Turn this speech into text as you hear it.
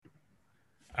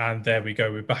And there we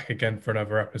go. We're back again for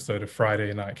another episode of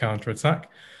Friday Night Counter Attack.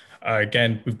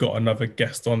 Again, we've got another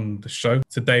guest on the show.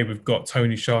 Today, we've got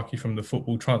Tony Sharkey from the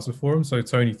Football Transfer Forum. So,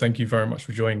 Tony, thank you very much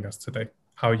for joining us today.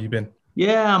 How have you been?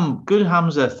 Yeah, I'm good,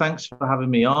 Hamza. Thanks for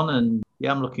having me on. And yeah,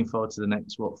 I'm looking forward to the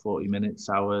next, 40 minutes,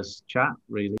 hours chat,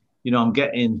 really. I'm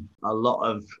getting a lot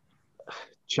of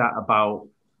chat about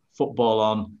football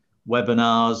on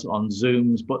webinars, on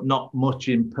Zooms, but not much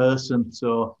in person.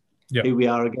 So Yeah. here we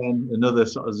are again, another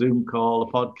sort of Zoom call,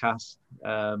 a podcast,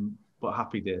 but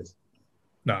happy days.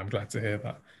 No, I'm glad to hear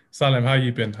that. Salim, how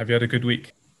you been? Have you had a good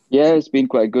week? Yeah, it's been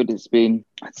quite good. It's been,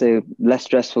 I'd say, less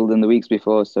stressful than the weeks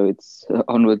before. So it's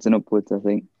onwards and upwards, I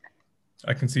think.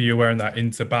 I can see you're wearing that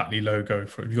Inter Batley logo.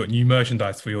 You've got new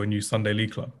merchandise for your new Sunday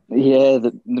League club. Yeah,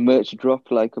 the merch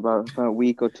dropped like about a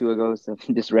week or two ago. So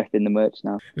I'm just repping the merch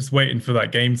now. Just waiting for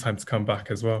that game time to come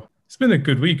back as well. It's been a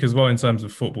good week as well in terms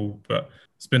of football, but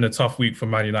it's been a tough week for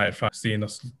Man United fans seeing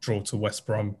us draw to West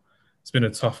Brom. It's been a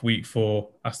tough week for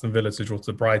Aston Villa to draw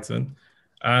to Brighton.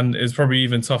 And it's probably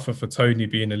even tougher for Tony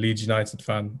being a Leeds United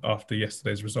fan after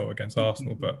yesterday's result against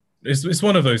Arsenal. But it's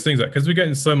one of those things that because we're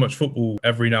getting so much football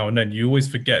every now and then, you always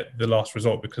forget the last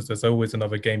result because there's always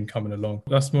another game coming along.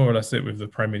 That's more or less it with the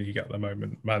Premier League at the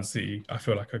moment. Man City, I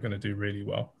feel like are going to do really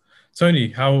well.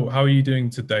 Tony, how are you doing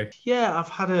today? Yeah, I've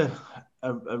had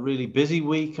a really busy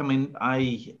week. I mean,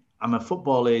 I'm a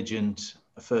football agent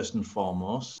first and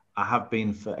foremost. I have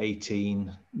been for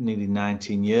 18, nearly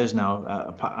 19 years now.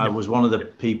 I was one of the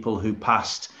people who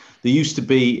passed. There used to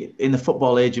be, in the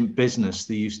football agent business,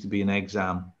 there used to be an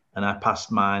exam, and I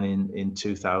passed mine in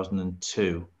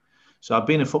 2002. So I've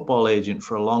been a football agent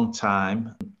for a long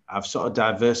time. I've sort of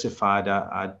diversified.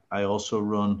 I also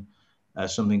run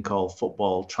something called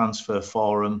Football Transfer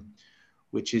Forum,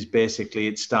 which is basically,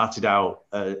 it started out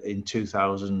in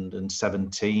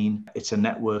 2017. It's a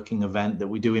networking event that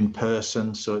we do in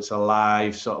person. So it's a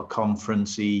live sort of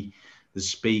conference-y. There's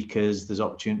speakers, there's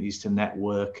opportunities to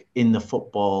network in the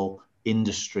football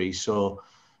industry. So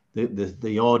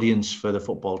the audience for the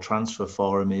Football Transfer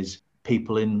Forum is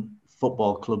people in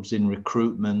football clubs in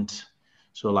recruitment.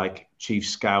 So like chief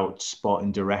scouts,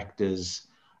 sporting directors,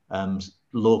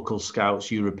 local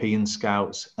scouts, European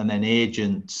scouts, and then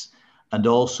agents. And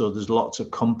also there's lots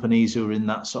of companies who are in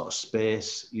that sort of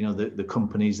space, the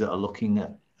companies that are looking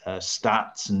at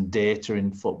stats and data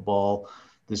in football.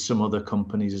 There's some other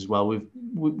companies as well.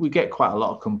 We get quite a lot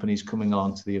of companies coming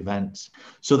along to the events.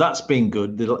 So that's been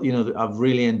good. I've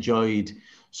really enjoyed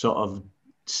sort of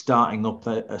starting up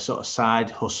a sort of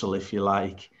side hustle, if you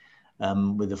like,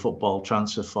 with the Football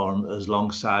Transfer Forum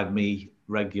alongside me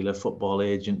regular football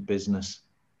agent business.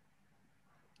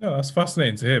 No, that's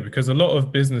fascinating to hear because a lot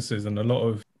of businesses and a lot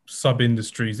of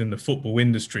sub-industries in the football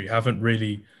industry haven't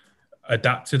really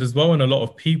adapted as well. And a lot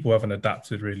of people haven't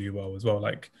adapted really well as well.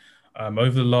 Like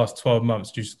over the last 12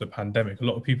 months due to the pandemic, a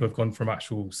lot of people have gone from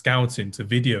actual scouting to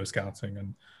video scouting.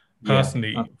 And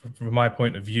personally, from my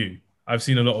point of view, I've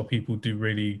seen a lot of people do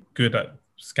really good at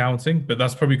scouting, but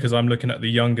that's probably because I'm looking at the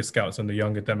younger scouts and the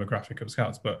younger demographic of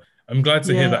scouts. But I'm glad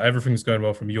to hear that everything's going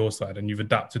well from your side and you've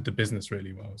adapted the business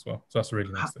really well as well. So that's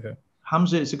really nice to hear.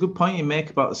 Hamza, it's a good point you make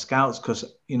about the scouts because,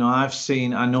 I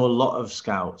know a lot of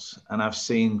scouts and I've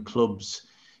seen clubs,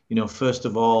 first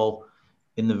of all,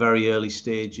 in the very early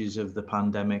stages of the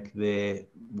pandemic, they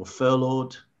were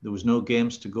furloughed. There was no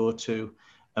games to go to.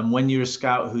 And when you're a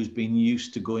scout who's been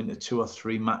used to going to 2 or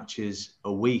 3 matches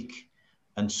a week,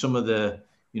 and some of the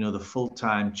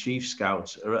full-time chief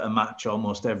scouts are at a match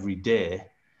almost every day,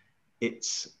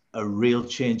 it's a real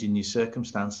change in your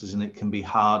circumstances. And it can be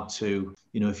hard to,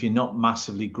 if you're not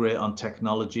massively great on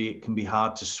technology, it can be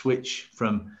hard to switch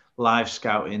from live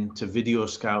scouting to video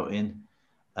scouting.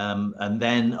 And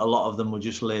then a lot of them were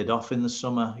just laid off in the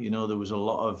summer. There's a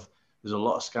lot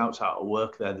of scouts out of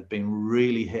work there. They've been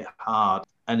really hit hard.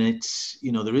 And it's,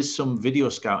 there is some video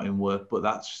scouting work, but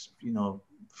that's,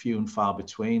 few and far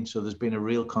between. So there's been a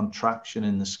real contraction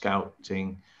in the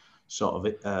scouting sort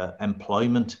of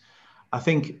employment. I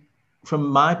think from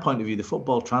my point of view, the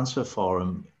Football Transfer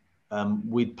Forum,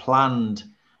 we'd planned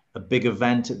a big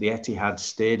event at the Etihad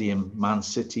Stadium, Man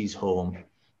City's home,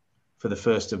 for the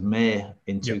 1st of May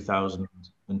in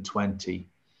 2020.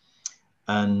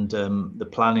 And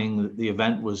the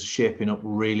event was shaping up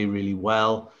really, really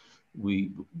well.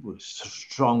 We were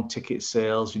strong ticket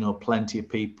sales, plenty of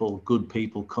people, good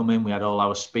people coming. We had all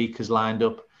our speakers lined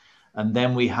up. And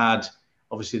then we had,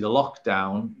 obviously, the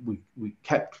lockdown. We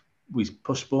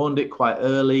postponed it quite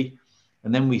early.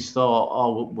 And then we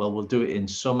thought, we'll do it in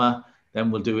summer.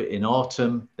 Then we'll do it in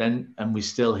autumn. And we're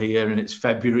still here and it's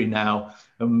February now.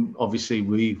 And obviously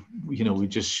we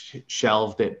just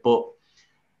shelved it. But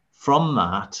from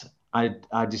that,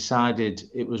 I decided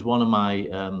it was one of my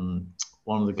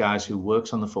one of the guys who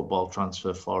works on the Football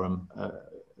Transfer Forum.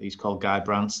 He's called Guy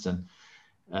Branston.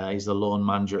 He's the loan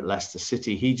manager at Leicester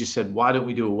City. He just said, why don't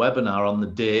we do a webinar on the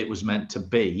day it was meant to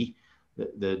be,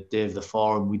 the day of the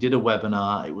forum? We did a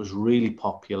webinar. It was really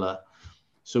popular.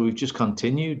 So we've just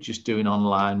continued just doing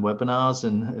online webinars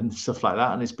and stuff like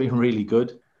that. And it's been really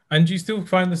good. And do you still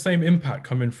find the same impact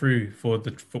coming through for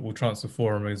the Football Transfer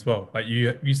Forum as well? Like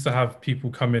you used to have people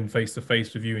come in face to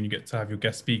face with you and you get to have your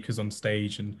guest speakers on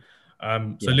stage. And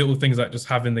so little things like just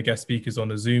having the guest speakers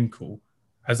on a Zoom call,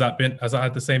 has that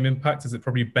had the same impact? Is it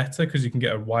probably better because you can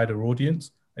get a wider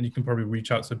audience and you can probably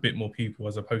reach out to a bit more people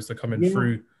as opposed to coming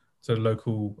through to the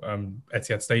local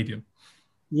Etihad Stadium?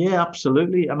 Yeah,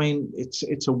 absolutely. I mean,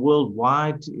 it's a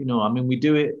worldwide, I mean, we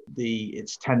do it,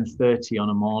 it's 10:30 on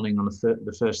a morning on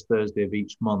the first Thursday of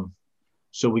each month.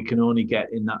 So we can only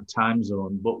get in that time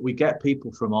zone, but we get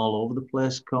people from all over the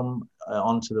place come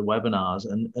onto the webinars,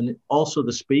 and also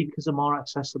the speakers are more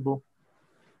accessible.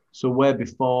 So where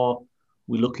before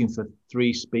we're looking for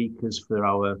 3 speakers for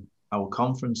our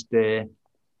conference day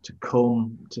to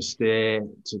come, to stay,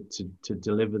 to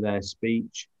deliver their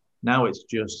speech, now it's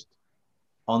just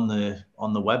on the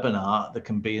webinar. They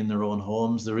can be in their own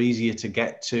homes. They're easier to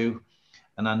get to.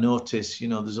 And I notice,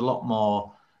 there's a lot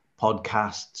more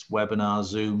podcasts,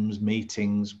 webinars, Zooms,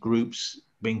 meetings, groups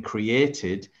being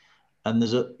created. And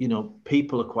there's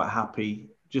people are quite happy,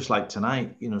 just like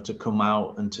tonight, to come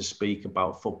out and to speak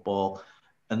about football.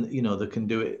 And, they can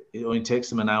do it. It only takes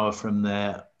them an hour from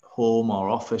their home or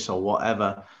office or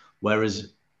whatever.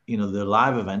 Whereas, the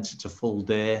live events, it's a full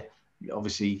day.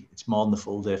 Obviously, it's more than the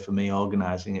full day for me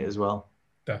organising it as well.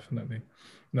 Definitely.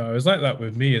 No, it was like that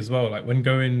with me as well. Like when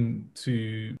going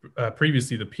to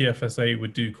previously, the PFSA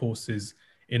would do courses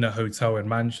in a hotel in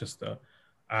Manchester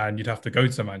and you'd have to go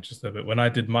to Manchester. But when I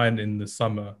did mine in the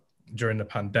summer during the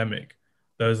pandemic,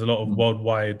 there was a lot of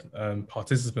worldwide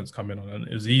participants coming on, and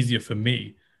it was easier for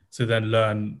me to then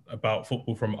learn about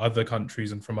football from other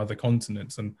countries and from other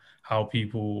continents and how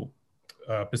people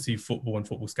perceive football and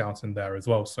football scouting there as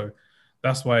well. So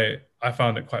that's why I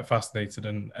found it quite fascinating.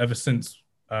 And ever since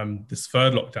this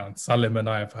third lockdown, Salim and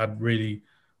I have had really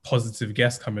positive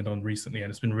guests coming on recently, and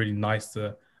it's been really nice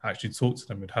to actually talk to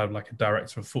them. We've had like a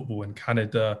director of football in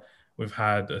Canada, we've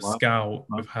had a scout,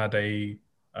 we've had a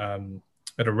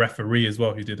referee as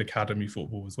well who did academy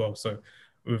football as well. So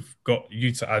we've got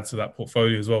you to add to that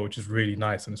portfolio as well, which is really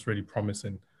nice and it's really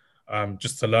promising.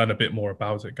 Just to learn a bit more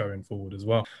about it going forward as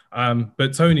well.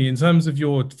 But Tony, in terms of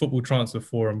your Football Transfer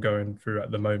Forum going through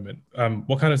at the moment,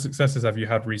 what kind of successes have you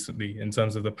had recently in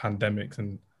terms of the pandemic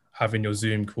and having your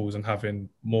Zoom calls and having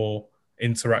more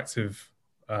interactive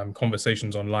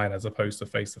conversations online as opposed to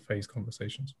face-to-face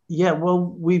conversations? Yeah,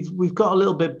 well, we've got a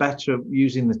little bit better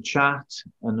using the chat,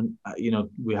 and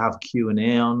we have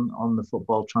Q&A on the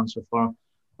Football Transfer Forum.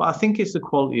 But I think it's the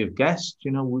quality of guests.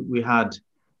 We had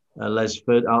Les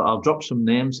Ferdinand. I'll drop some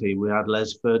names here. We had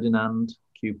Les Ferdinand,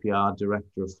 QPR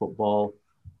Director of Football,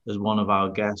 as one of our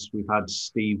guests. We've had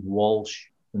Steve Walsh,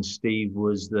 and Steve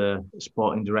was the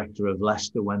sporting director of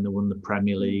Leicester when they won the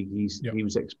Premier League. He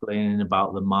was explaining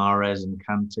about the Mahrez and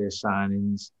Kante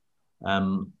signings.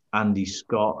 Andy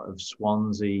Scott of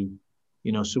Swansea.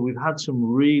 So we've had some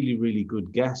really, really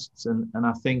good guests, and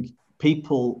I think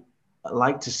people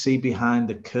like to see behind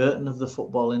the curtain of the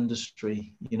football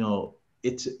industry.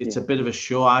 It's a bit of a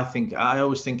show. I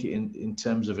always think in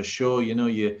terms of a show.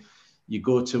 You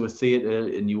go to a theatre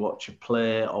and you watch a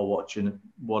play or watching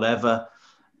whatever,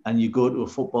 and you go to a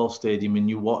football stadium and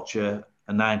you watch a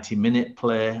 90-minute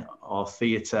play or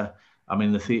theatre. I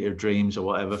mean, the Theatre of Dreams or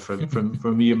whatever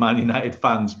from your Man United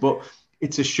fans. But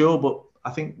it's a show. But I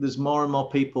think there's more and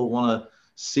more people want to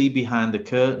see behind the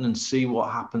curtain and see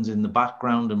what happens in the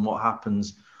background and what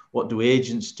happens. What do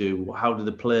agents do? How do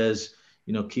the players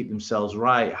keep themselves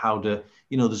right? How do,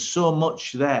 there's so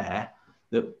much there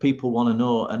that people want to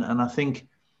know. And I think,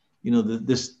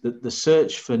 the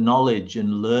search for knowledge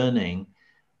and learning,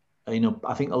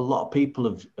 I think a lot of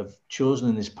people have chosen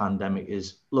in this pandemic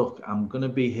is, look, I'm going to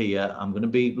be here. I'm going to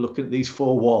be looking at these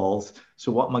 4 walls.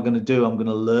 So what am I going to do? I'm going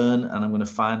to learn and I'm going to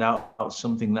find out about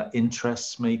something that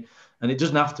interests me. And it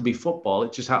doesn't have to be football.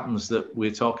 It just happens that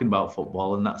we're talking about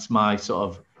football and that's my sort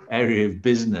of area of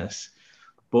business.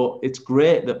 But it's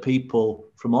great that people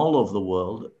from all over the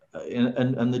world,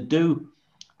 and they do,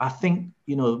 I think,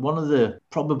 one of the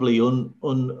probably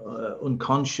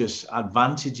unconscious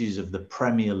advantages of the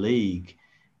Premier League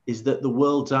is that the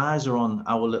world's eyes are on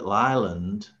our little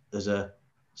island as a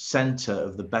centre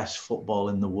of the best football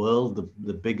in the world,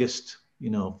 the biggest,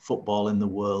 football in the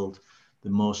world. the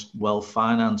most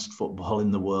well-financed football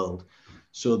in the world.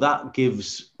 So that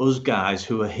gives us guys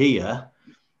who are here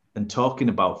and talking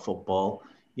about football,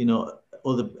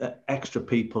 other extra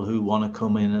people who want to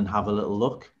come in and have a little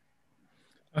look.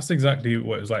 That's exactly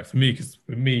what it was like for me. Because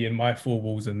with me in my four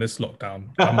walls in this lockdown,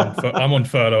 I'm on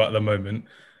furlough at the moment,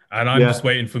 and I'm just Yeah.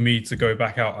 waiting for me to go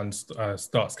back out and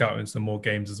start scouting some more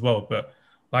games as well. But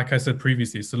like I said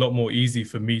previously, it's a lot more easy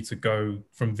for me to go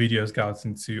from video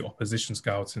scouting to opposition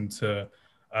scouting to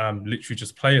literally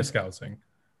just player scouting.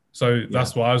 So Yeah.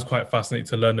 that's why I was quite fascinated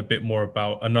to learn a bit more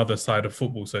about another side of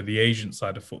football. So the agent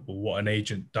side of football, what an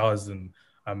agent does and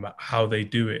how they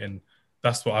do it. And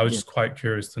that's what I was Yeah. just quite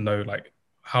curious to know, like,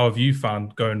 how have you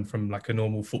found going from like a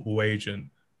normal football agent,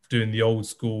 doing the old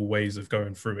school ways of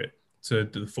going through it to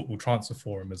the football transfer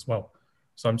forum as well?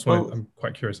 So I'm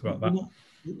quite curious about that.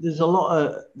 There's a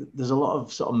lot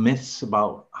of sort of myths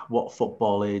about what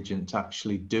football agents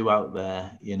actually do out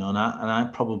there, and I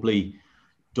probably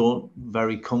don't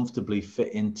very comfortably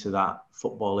fit into that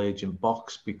football agent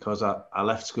box because I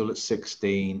left school at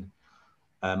 16.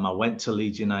 I went to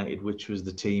Leeds United, which was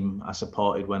the team I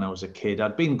supported when I was a kid.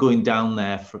 I'd been going down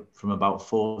there from about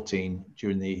 14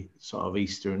 during the sort of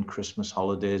Easter and Christmas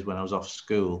holidays when I was off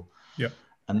school. Yeah.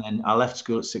 And then I left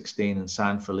school at 16 and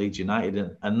signed for Leeds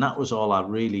United. And that was all I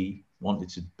really wanted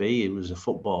to be. It was a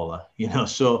footballer,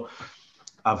 So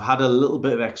I've had a little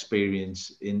bit of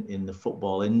experience in the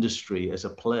football industry as a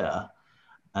player.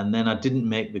 And then I didn't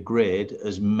make the grade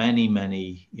as many,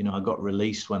 I got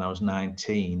released when I was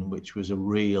 19, which was a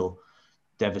real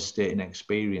devastating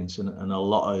experience. And a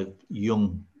lot of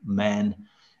young men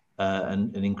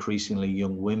and increasingly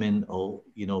young women will,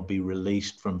 be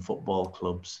released from football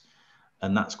clubs.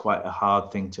 And that's quite a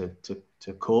hard thing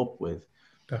to cope with.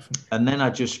 Definitely. And then I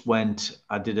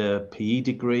did a PE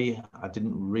degree. I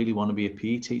didn't really want to be a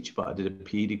PE teacher, but I did a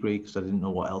PE degree because I didn't know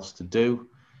what else to do.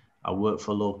 I worked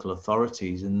for local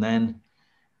authorities, and then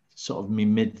sort of my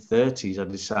mid-30s, I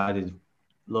decided,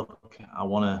 look, I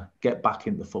want to get back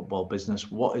into the football business.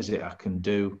 What is it I can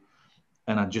do?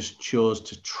 And I just chose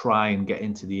to try and get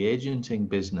into the agenting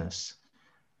business.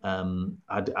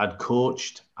 I'd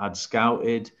coached, I'd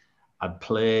scouted, I'd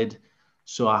played.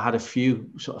 So I had a few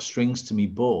sort of strings to me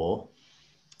bow.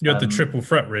 You had the triple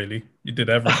threat, really. You did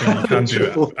everything you can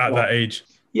do at that age.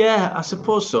 Yeah, I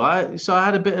suppose so. I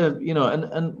had a bit of,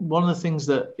 and one of the things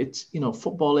that it's,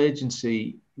 football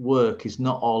agency work is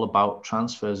not all about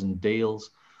transfers and deals.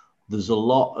 There's a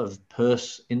lot of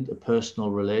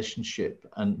interpersonal relationship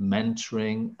and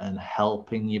mentoring and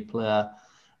helping your player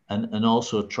and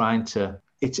also trying to,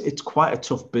 it's quite a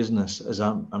tough business, as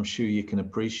I'm sure you can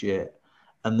appreciate.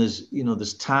 And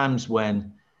there's times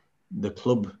when the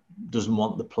club doesn't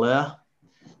want the player.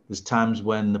 There's times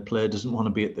when the player doesn't want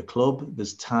to be at the club.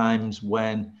 There's times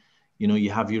when, you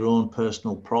have your own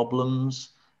personal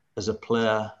problems as a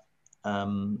player.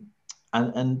 And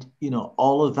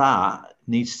all of that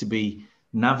needs to be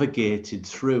navigated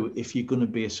through if you're going to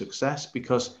be a success,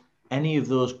 because any of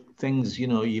those things,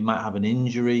 you might have an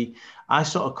injury. I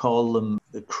sort of call them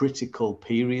the critical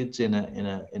periods in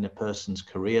a person's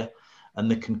career. And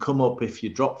they can come up if you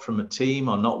drop from a team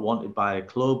or not wanted by a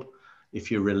club, if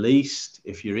you're released,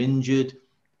 if you're injured,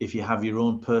 if you have your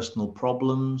own personal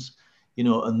problems,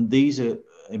 and these are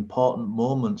important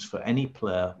moments for any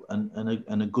player,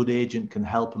 and a good agent can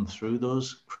help them through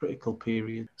those critical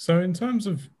periods. So in terms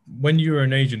of when you were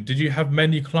an agent, did you have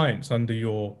many clients in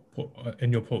your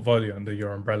portfolio, under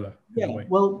your umbrella? Yeah,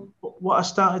 well, what I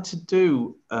started to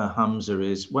do, Hamza,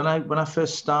 is when I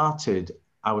first started,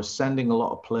 I was sending a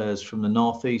lot of players from the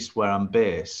Northeast, where I'm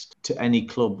based, to any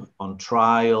club on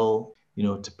trial,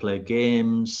 to play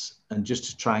games, and just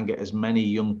to try and get as many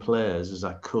young players as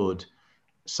I could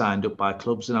signed up by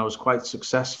clubs. And I was quite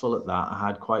successful at that. I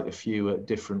had quite a few at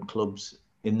different clubs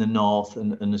in the north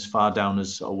and as far down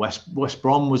as West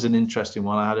Brom was an interesting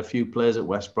one. I had a few players at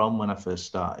West Brom when I first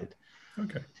started.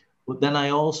 Okay. But then I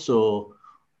also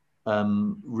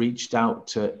reached out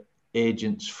to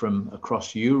agents from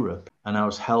across Europe, and I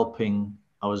was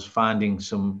finding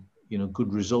some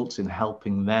good results in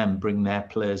helping them bring their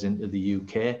players into the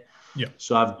UK. Yeah.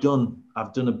 So I've done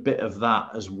a bit of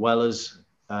that, as well as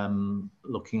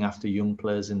looking after young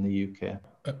players in the UK.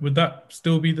 Would that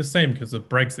still be the same because of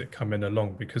Brexit coming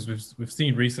along? Because we've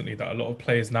seen recently that a lot of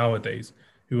players nowadays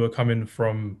who are coming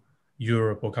from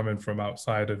Europe or coming from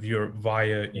outside of Europe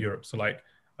via Europe. So like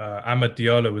Amad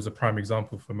Diallo is a prime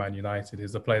example for Man United.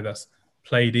 He's a player that's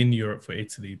played in Europe for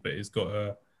Italy, but he's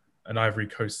got an Ivory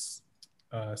Coast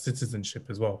citizenship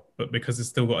as well. But because it's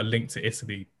still got a link to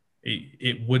Italy,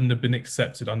 it wouldn't have been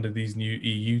accepted under these new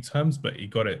EU terms, but he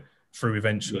got it through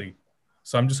eventually.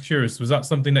 So I'm just curious, was that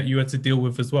something that you had to deal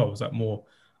with as well? Was that more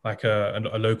like a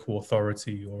local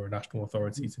authority or a national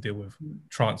authority to deal with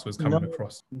transfers coming No,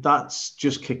 across? that's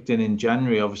just kicked in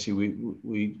January. Obviously,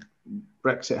 we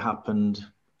Brexit happened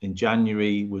in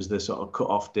January, was the sort of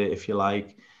cut-off date, if you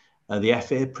like. The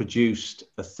FA produced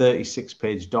a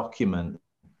 36-page document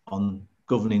on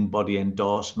governing body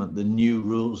endorsement, the new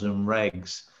rules and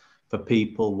regs for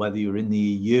people, whether you're in the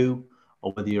EU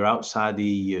or whether you're outside the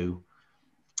EU.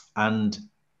 And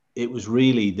it was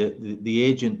really the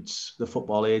agents, the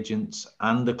football agents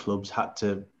and the clubs had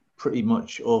to pretty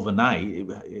much overnight.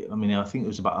 I mean, I think it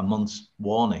was about a month's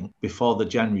warning before the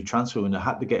January transfer window,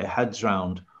 had to get their heads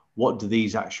around what do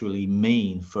these actually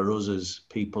mean for us as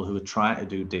people who are trying to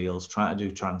do deals, trying to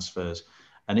do transfers.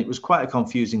 And it was quite a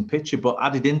confusing picture. But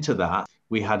added into that,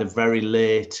 we had a very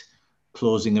late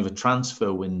closing of a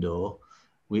transfer window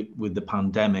with the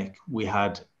pandemic. We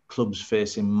had clubs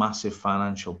facing massive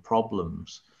financial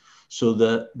problems. So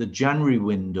the January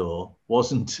window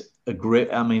wasn't a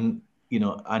great, I mean, you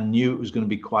know, I knew it was going to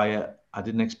be quiet. I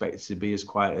didn't expect it to be as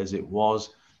quiet as it was.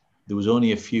 There was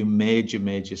only a few major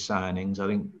signings. I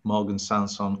think Morgan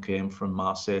Sanson came from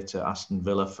Marseille to Aston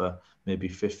Villa for maybe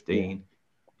 15.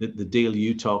 Yeah. The deal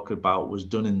you talked about was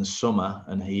done in the summer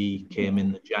and he came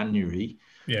in the January.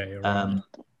 Yeah, you're right.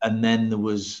 And then there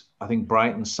was, I think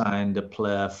Brighton signed a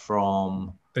player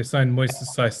from... They signed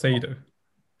Moises Caicedo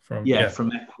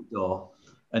from Ecuador.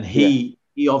 And he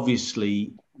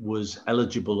obviously was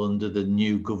eligible under the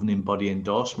new governing body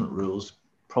endorsement rules,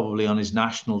 probably on his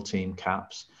national team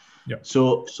caps. Yeah.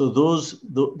 So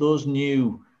those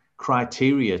new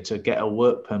criteria to get a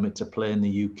work permit to play in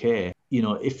the UK, you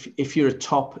know, if you're a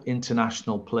top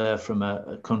international player from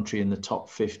a country in the top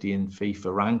 50 in FIFA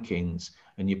rankings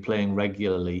and you're playing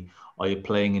regularly, or you're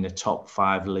playing in a top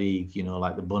 5 league, you know,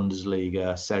 like the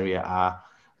Bundesliga, Serie A,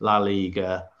 La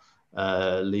Liga,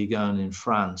 Ligue 1 in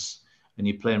France, and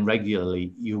you're playing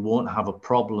regularly, you won't have a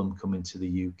problem coming to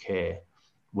the UK,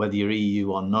 whether you're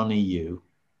EU or non-EU.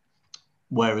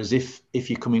 Whereas if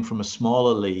you're coming from a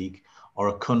smaller league or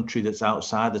a country that's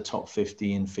outside the top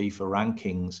 50 in FIFA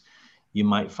rankings, you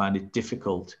might find it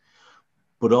difficult.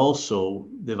 But also,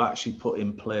 they've actually put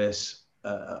in place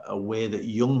a way that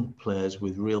young players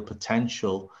with real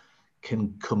potential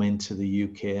can come into the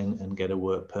UK and get a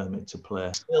work permit to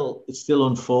play. It's still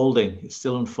unfolding. It's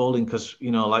still unfolding because,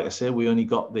 you know, like I say, we only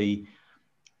got this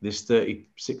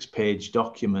 36-page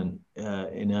document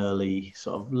in early,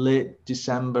 sort of late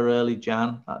December, early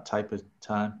Jan, that type of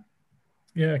time.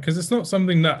 Yeah, because it's not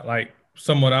something that like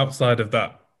someone outside of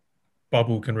that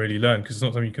bubble can really learn, because it's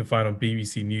not something you can find on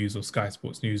BBC News or Sky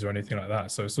Sports News or anything like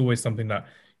that. So it's always something that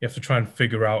you have to try and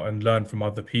figure out and learn from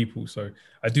other people. So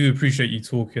I do appreciate you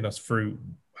talking us through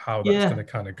how that's going to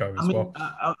kind of go as well.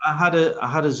 I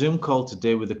had a Zoom call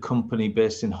today with a company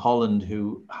based in Holland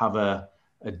who have a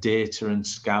data and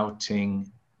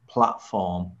scouting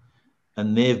platform,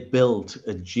 and they've built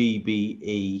a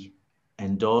GBE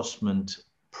endorsement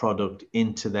product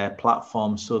into their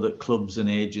platform so that clubs and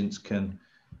agents can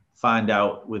find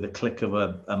out with a click of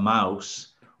a mouse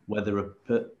whether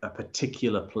a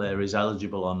particular player is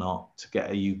eligible or not to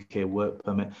get a UK work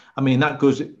permit. I mean, that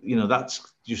goes, you know,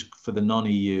 that's just for the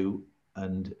non-EU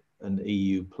and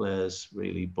EU players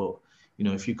really. But, you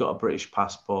know, if you've got a British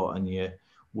passport and you're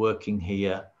working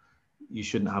here, you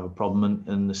shouldn't have a problem.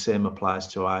 And the same applies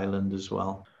to Ireland as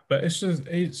well. But it's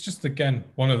just again,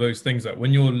 one of those things that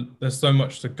there's so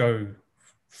much to go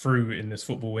through in this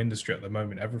football industry at the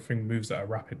moment. Everything moves at a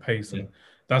rapid pace. And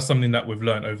that's something that we've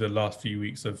learned over the last few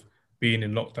weeks of being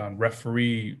in lockdown.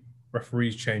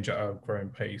 Referees change at a growing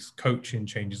pace. Coaching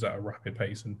changes at a rapid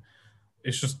pace. And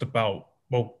it's just about,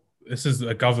 well, this is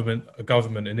a government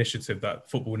initiative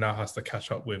that football now has to catch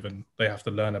up with, and they have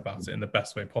to learn about it in the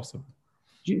best way possible.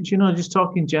 Do you know, just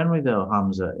talking generally though,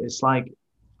 Hamza, it's like,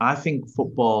 I think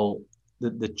football,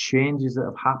 the changes that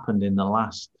have happened in the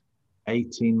last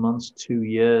 18 months, 2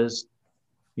 years,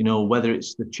 you know, whether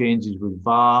it's the changes with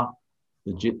VAR,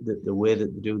 the way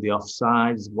that they do the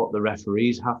offsides, what the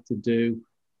referees have to do,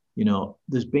 you know,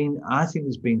 I think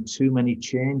there's been too many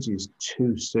changes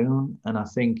too soon. And I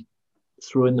think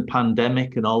through the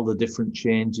pandemic and all the different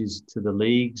changes to the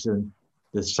leagues and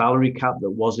the salary cap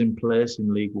that was in place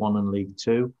in League One and League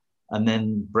Two, and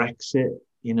then Brexit,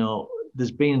 you know,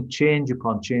 there's been change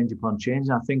upon change upon change.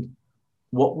 And I think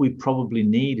what we probably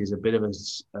need is a bit of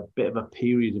a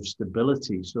period of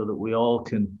stability so that we all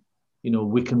can, you know,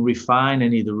 we can refine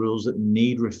any of the rules that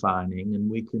need refining, and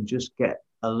we can just get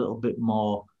a little bit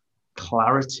more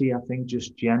clarity, I think,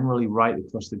 just generally right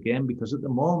across the game. Because at the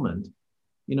moment,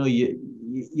 you know,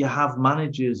 you have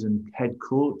managers and head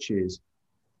coaches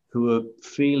who are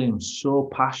feeling so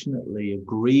passionately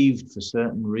aggrieved for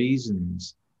certain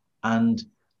reasons. And,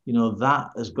 that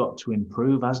has got to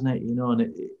improve, hasn't it?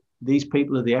 And these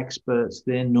people are the experts.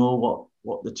 They know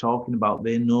what they're talking about.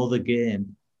 They know the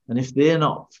game. And if they're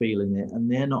not feeling it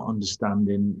and they're not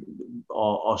understanding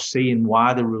or seeing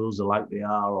why the rules are like they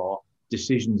are or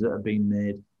decisions that are being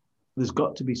made, there's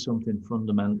got to be something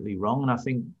fundamentally wrong. And I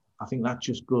think that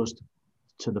just goes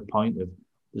to the point of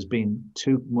there's been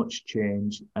too much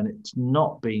change and it's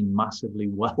not been massively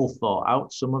well thought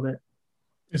out, some of it.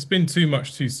 It's been too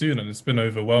much too soon, and it's been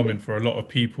overwhelming for a lot of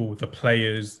people, the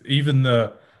players, even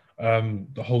the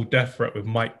whole death threat with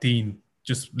Mike Dean,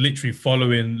 just literally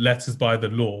following letters by the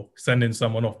law, sending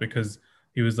someone off because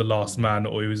he was the last man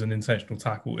or he was an intentional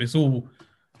tackle. It's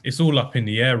all up in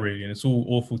the air, really, and it's all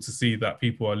awful to see that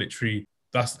people are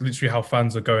that's literally how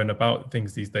fans are going about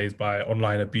things these days, by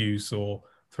online abuse or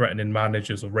threatening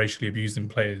managers or racially abusing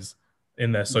players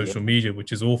in their social media,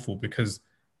 which is awful because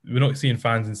we're not seeing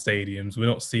fans in stadiums. We're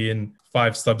not seeing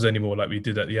 5 subs anymore like we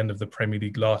did at the end of the Premier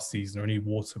League last season, or any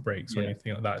water breaks or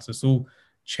anything like that. So it's all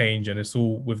change, and it's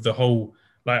all with the whole,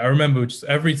 like, I remember just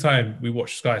every time we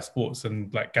watch Sky Sports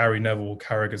and like Gary Neville or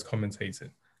Carragher's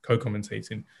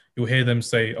co-commentating, you'll hear them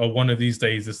say, oh, one of these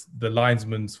days the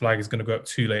linesman's flag is going to go up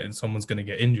too late and someone's going to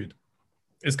get injured.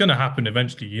 It's going to happen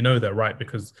eventually. They're right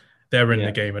because they're in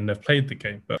the game and they've played the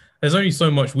game. But there's only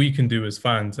so much we can do as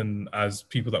fans and as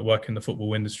people that work in the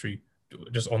football industry,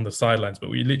 just on the sidelines. But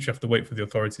we literally have to wait for the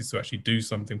authorities to actually do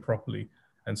something properly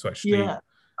and to actually... Yeah,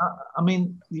 I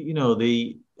mean,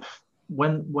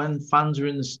 when fans are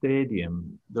in the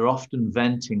stadium, they're often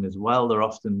venting as well. They're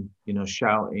often,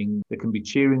 shouting. They can be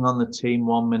cheering on the team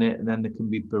one minute and then they can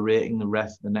be berating the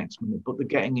ref the next minute. But they're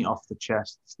getting it off the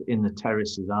chest in the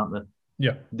terraces, aren't they?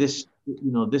 Yeah. This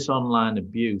online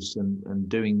abuse and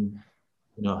doing,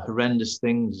 horrendous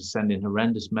things, sending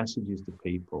horrendous messages to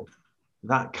people,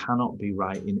 that cannot be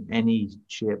right in any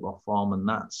shape or form. And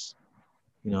that's,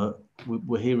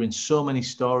 we're hearing so many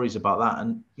stories about that.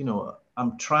 And,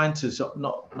 I'm trying to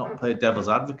not play devil's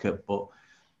advocate, but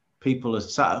people are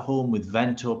sat at home with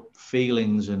vent up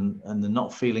feelings and they're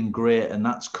not feeling great. And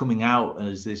that's coming out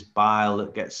as this bile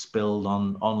that gets spilled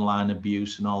on online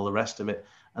abuse and all the rest of it.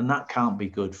 And that can't be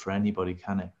good for anybody,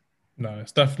 can it? No,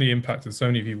 it's definitely impacted so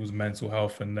many people's mental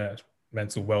health and their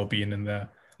mental well-being and their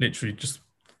literally just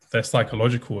their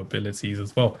psychological abilities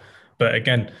as well. But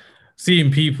again,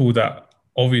 seeing people that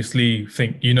obviously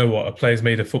think, a player's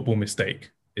made a football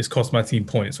mistake, it's cost my team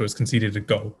points or it's conceded a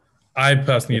goal. I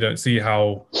personally don't see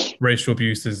how racial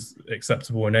abuse is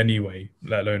acceptable in any way,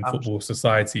 let alone football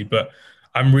society. But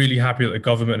I'm really happy that the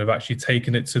government have actually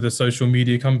taken it to the social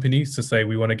media companies to say,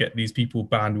 we want to get these people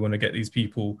banned. We want to get these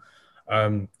people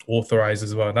authorized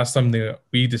as well. And that's something that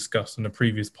we discussed in a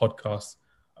previous podcast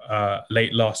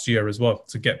late last year as well,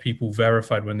 to get people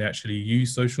verified when they actually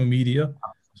use social media.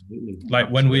 Absolutely. Like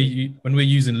when we're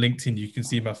using LinkedIn, you can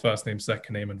see my first name,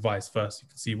 second name, and vice versa. You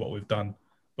can see what we've done,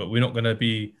 but we're not going to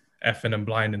be effing and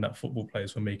blinding that football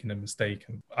players for making a mistake.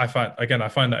 And I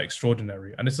find that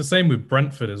extraordinary. And it's the same with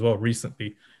Brentford as well.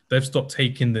 Recently, they've stopped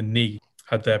taking the knee,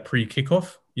 had their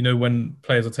pre-kickoff. When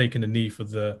players are taking the knee for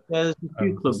the... Yeah, there's a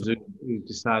few clubs who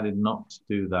decided not to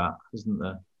do that, isn't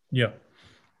there? Yeah.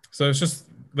 So it's just,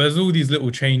 there's all these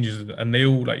little changes and they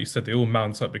all, like you said, they all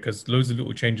mount up because loads of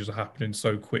little changes are happening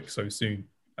so quick, so soon.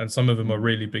 And some of them are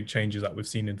really big changes that we've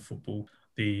seen in football.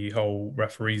 The whole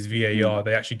referees, VAR,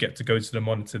 they actually get to go to the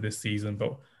monitor this season.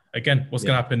 But again, what's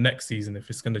going to happen next season if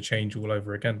it's going to change all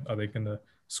over again? Are they going to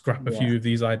scrap a few of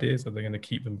these ideas? Are they going to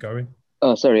keep them going?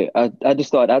 Oh, sorry. I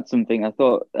just thought I'd add something. I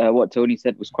thought what Tony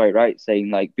said was quite right,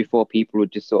 saying like before people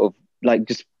would just sort of like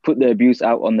just put the abuse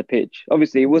out on the pitch.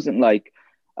 Obviously, it wasn't like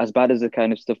as bad as the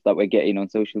kind of stuff that we're getting on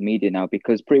social media now,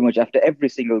 because pretty much after every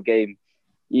single game,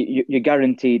 you're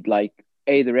guaranteed like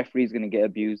the referee's going to get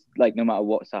abused, like no matter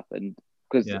what's happened.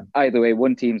 Because either way,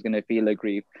 one team's going to feel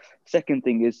aggrieved. Second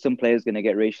thing is some players going to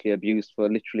get racially abused for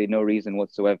literally no reason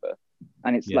whatsoever.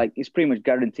 And it's like, it's pretty much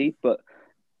guaranteed. But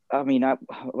I mean, I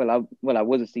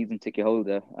was a season ticket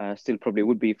holder. Still probably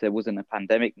would be if there wasn't a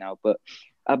pandemic now. But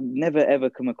I've never, ever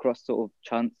come across sort of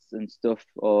chants and stuff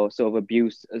or sort of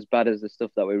abuse as bad as the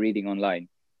stuff that we're reading online.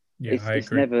 Yeah, I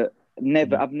agree.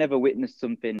 Never, I've never witnessed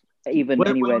something even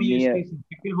anywhere near. Where were you season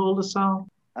ticket holder, Sal?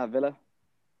 At Villa.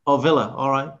 Oh, Villa.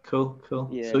 All right. Cool.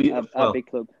 Yeah, so a big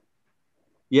club.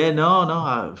 Yeah,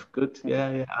 no, good.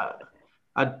 Yeah.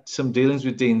 I had some dealings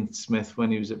with Dean Smith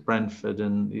when he was at Brentford,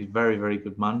 and he's a very, very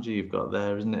good manager you've got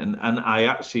there, isn't it? And I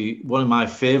actually, one of my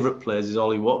favourite players is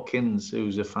Ollie Watkins,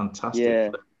 who's a fantastic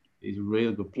player. He's a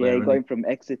real good Yeah, player. he got him from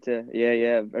Exeter.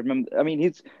 Yeah. I remember. I mean,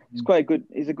 he's quite good.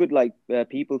 He's a good like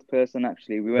people's person.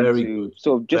 Actually, we went Very to good.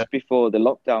 sort of just before the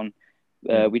lockdown.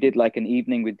 Yeah. We did like an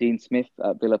evening with Dean Smith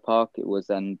at Villa Park. It was,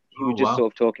 and he was just wow.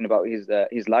 sort of talking about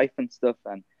his life and stuff.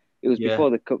 And it was Yeah. before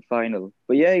the cup final.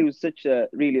 But yeah, he was such a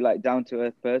really like down to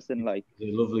earth person. Like,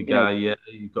 He's a lovely you know, guy. Yeah,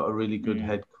 you've got a really good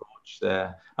head coach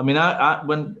there. I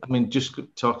mean, just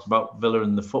talked about Villa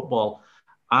and the football.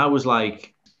 I was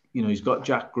like, he's got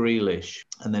Jack Grealish,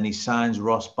 and then he signs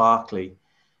Ross Barkley.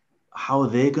 How are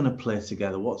they going to play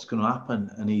together? What's going to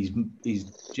happen? And he's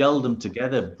gelled them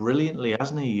together brilliantly,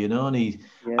 hasn't he? And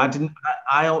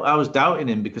I was doubting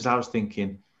him because I was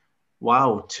thinking,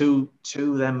 wow, two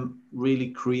of them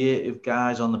really creative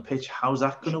guys on the pitch. How's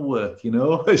that going to work?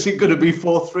 Is it going to be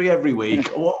 4-3 every week?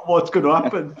 What's going to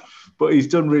happen? But he's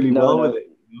done really well with it.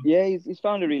 Yeah, he's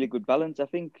found a really good balance. I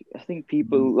think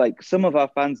people like some of our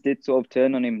fans did sort of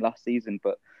turn on him last season,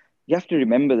 but you have to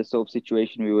remember the sort of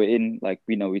situation we were in. Like,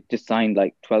 we just signed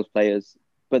like 12 players,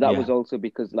 but that was also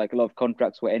because like a lot of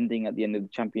contracts were ending at the end of the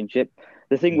championship.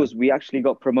 The thing was, we actually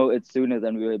got promoted sooner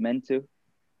than we were meant to.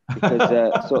 Because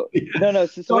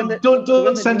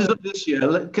don't send us up this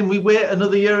year. Can we wait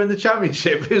another year in the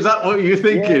championship? Is that what you're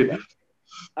thinking? Yeah,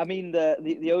 I mean, the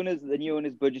new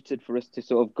owners budgeted for us to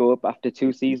sort of go up after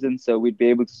 2 seasons, so we'd be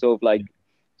able to sort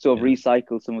of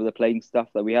recycle some of the playing stuff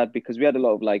that we had, because we had a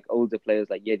lot of like older players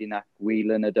like Jedinak,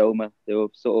 Whelan, Adoma. They were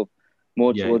sort of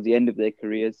more towards the end of their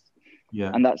careers.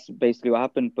 Yeah, and that's basically what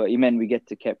happened. But it meant we get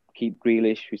to keep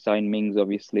Grealish. We signed Mings,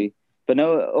 obviously. But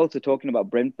no, also talking about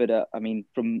Brentford, I mean,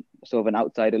 from sort of an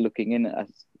outsider looking in,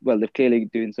 they're clearly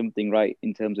doing something right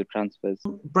in terms of transfers.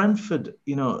 Brentford,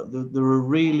 they're a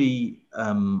really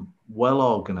well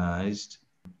organised,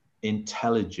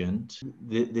 intelligent.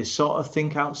 They sort of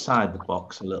think outside the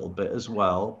box a little bit as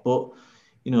well. But,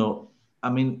 I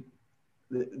mean,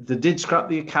 they did scrap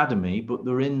the academy, but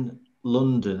they're in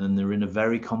London and they're in a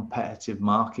very competitive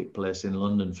marketplace in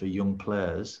London for young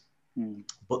players.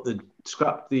 But they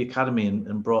scrapped the academy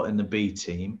and brought in the B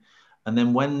team. And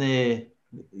then when they're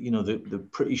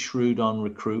pretty shrewd on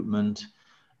recruitment,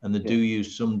 and they do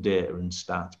use some data and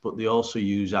stats, but they also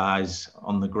use eyes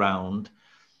on the ground.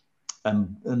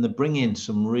 And they bring in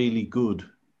some really good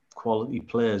quality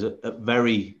players at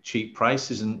very cheap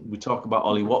prices. And we talk about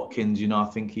Ollie Watkins, I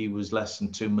think he was less than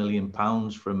 £2 million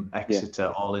from Exeter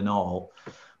all in all.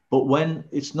 But when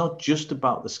it's not just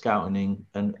about the scouting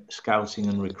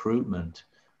and recruitment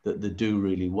that they do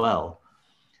really well,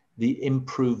 they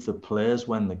improve the players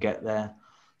when they get there.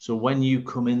 So when you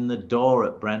come in the door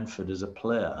at Brentford as a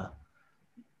player,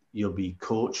 you'll be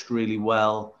coached really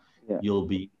well. Yeah. You'll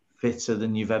be fitter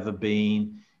than you've ever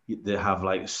been. They have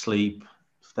like sleep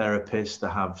therapists. They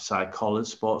have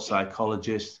sports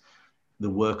psychologists. They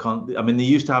work on. I mean, they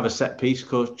used to have a set piece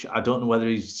coach. I don't know whether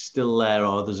he's still there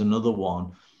or there's another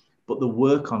one. But they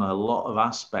work on a lot of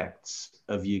aspects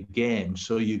of your game,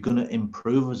 so you're going to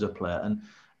improve as a player.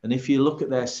 And if you look at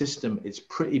their system, it's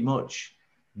pretty much,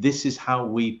 this is how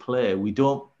we play. We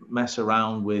don't mess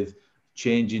around with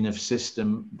changing of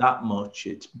system that much.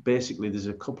 It's basically, there's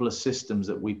a couple of systems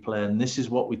that we play, and this is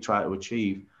what we try to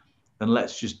achieve. And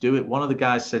let's just do it. One of the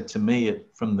guys said to me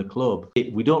from the club,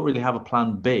 we don't really have a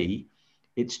plan B.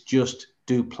 It's just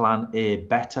do plan A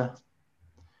better.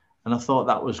 And I thought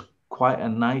that was quite a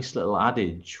nice little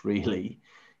adage, really.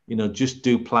 Just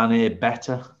do plan A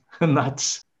better. And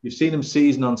that's, you've seen them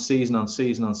season on season on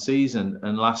season on season.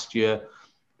 And last year,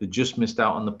 they just missed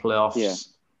out on the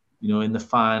playoffs, in the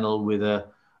final with a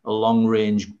long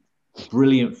range,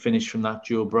 brilliant finish from that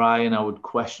Joe Bryan. I would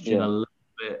question a little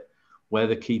bit where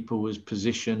the keeper was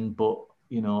positioned, but,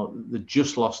 they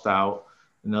just lost out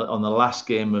on the last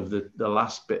game of the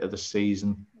last bit of the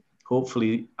season.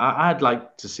 Hopefully, I'd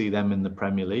like to see them in the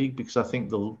Premier League, because I think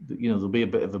there'll be a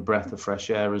bit of a breath of fresh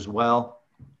air as well,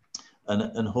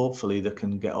 and hopefully they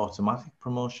can get automatic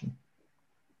promotion.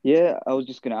 Yeah, I was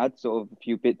just going to add sort of a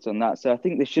few bits on that. So I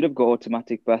think they should have got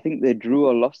automatic, but I think they drew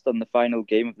or lost on the final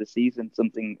game of the season,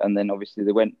 something, and then obviously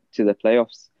they went to the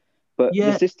playoffs. But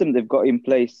the system they've got in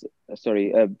place,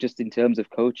 just in terms of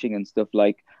coaching and stuff,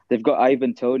 like they've got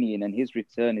Ivan Toney in, and his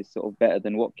return is sort of better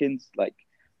than Watkins, like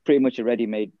pretty much a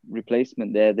ready-made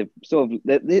replacement there. They've sort of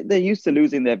they're used to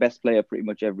losing their best player pretty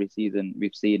much every season.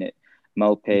 We've seen it.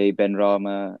 Malpe,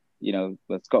 Benrahma,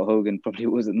 Scott Hogan probably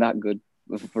wasn't that good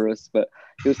for us, but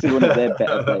he was still one of their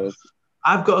better players.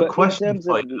 I've got a question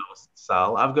for you,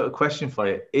 Sal. I've got a question for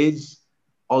you. Is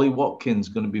Ollie Watkins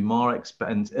going to be more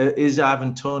expensive? Is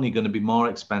Ivan Toney going to be more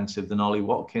expensive than Ollie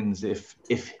Watkins if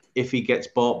he gets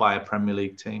bought by a Premier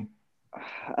League team?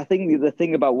 I think the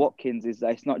thing about Watkins is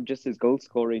that it's not just his goal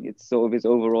scoring; it's sort of his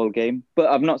overall game. But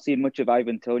I've not seen much of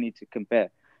Ivan Toney to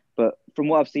compare. But from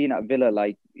what I've seen at Villa,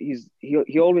 like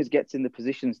he always gets in the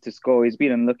positions to score. He's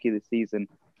been unlucky this season.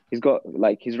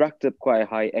 He's racked up quite a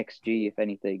high XG, if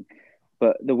anything.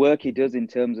 But the work he does in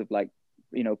terms of like,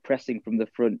 pressing from the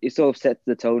front, it sort of sets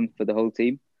the tone for the whole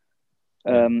team.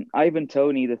 Ivan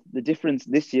Toney, the difference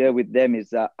this year with them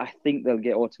is that I think they'll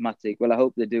get automatic. Well, I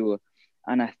hope they do.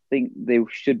 And I think they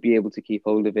should be able to keep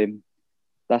hold of him.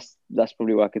 That's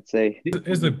probably what I could say.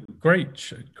 It's a great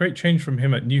change from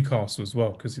him at Newcastle as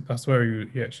well, because that's where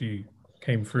he actually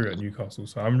came through at Newcastle.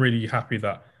 So I'm really happy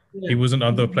that he wasn't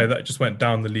another player that just went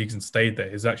down the leagues and stayed there.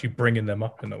 He's actually bringing them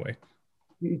up in a way.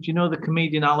 Do you know the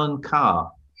comedian Alan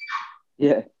Carr?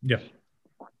 Yeah.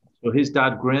 So his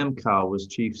dad, Graham Carr, was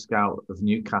chief scout of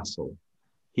Newcastle.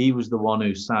 He was the one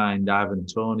who signed Ivan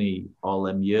Toney all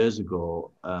them years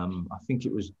ago. I think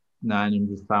it was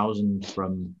 900,000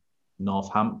 from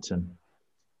Northampton.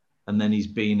 And then he's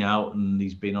been out and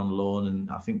he's been on loan.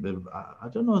 And I think I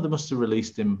don't know, they must have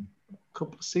released him a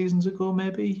couple of seasons ago,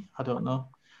 maybe. I don't know.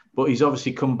 But he's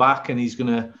obviously come back and he's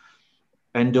going to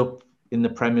end up in the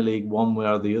Premier League one way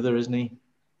or the other, isn't he?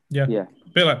 Yeah. A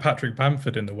bit like Patrick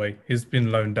Bamford in a way. He's been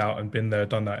loaned out and been there,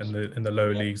 done that in the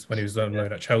lower leagues when he was on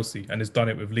loan at Chelsea, and has done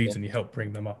it with Leeds and he helped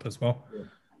bring them up as well.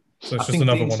 So it's just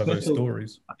another one of those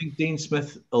stories. I think Dean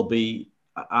Smith will be.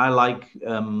 I like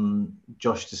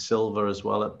Josh De Silva as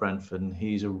well at Brentford, and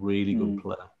he's a really good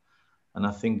player. And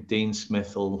I think Dean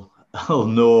Smith will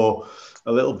know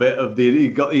a little bit of he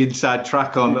got the inside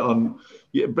track on.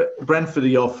 Yeah, Brentford are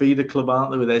your feeder club,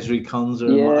 aren't they, with Ezri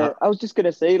Konsa? Yeah, I was just going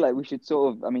to say, like, we should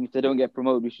sort of, I mean, if they don't get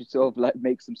promoted, we should sort of, like,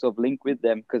 make some sort of link with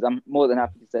them, because I'm more than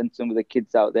happy to send some of the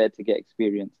kids out there to get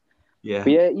experience. Yeah.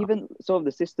 But yeah, even sort of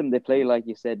the system they play, like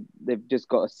you said, they've just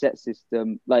got a set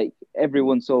system. Like,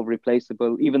 everyone's sort of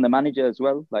replaceable, even the manager as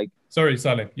well. Like, sorry,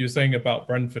 Salim, you were saying about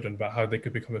Brentford and about how they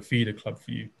could become a feeder club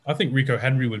for you. I think Rico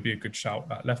Henry would be a good shout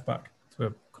at left back to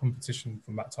a competition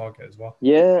from that target as well.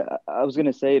 Yeah, I was going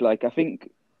to say, like, I think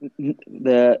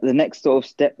the next sort of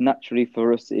step naturally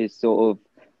for us is sort of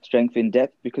strength in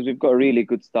depth, because we've got a really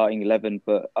good starting 11,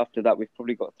 but after that we've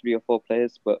probably got 3 or 4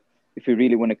 players. But if we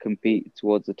really want to compete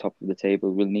towards the top of the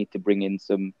table, we'll need to bring in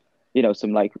some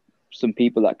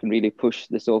people that can really push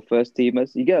the sort of first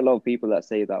teamers. You get a lot of people that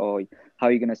say that, oh, how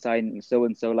are you going to sign so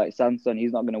and so, like Sanson?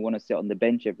 He's not going to want to sit on the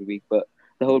bench every week. But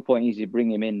the whole point is you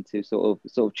bring him in to sort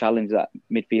of challenge that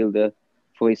midfielder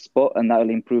for his spot, and that will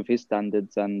improve his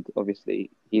standards, and obviously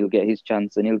he'll get his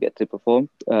chance and he'll get to perform.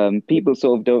 People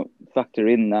sort of don't factor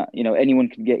in that, anyone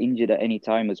can get injured at any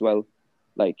time as well.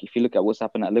 Like, if you look at what's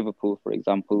happened at Liverpool, for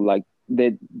example, like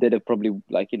they'd have probably,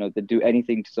 like, they'd do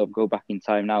anything to sort of go back in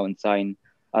time now and sign,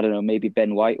 I don't know, maybe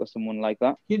Ben White or someone like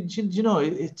that.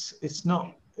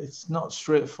 It's not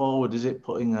straightforward, is it,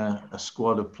 putting a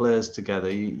squad of players together?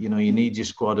 You need your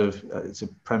squad of, it's a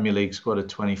Premier League squad of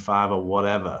 25 or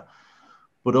whatever.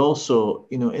 But also,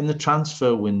 in the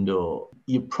transfer window,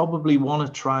 you probably want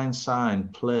to try and sign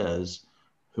players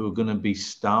who are going to be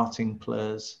starting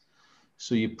players.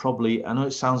 So you probably, I know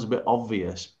it sounds a bit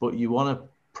obvious, but you want to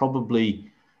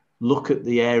probably look at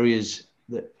the areas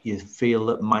that you feel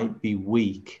that might be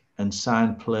weak and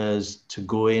sign players to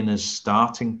go in as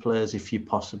starting players if you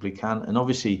possibly can. And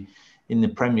obviously, in the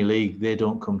Premier League, they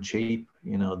don't come cheap.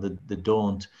 They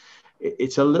don't.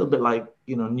 It's a little bit like,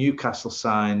 Newcastle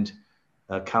signed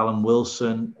Callum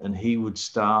Wilson, and he would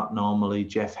start normally.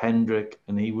 Jeff Hendrick,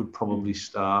 and he would probably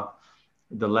start.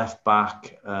 The left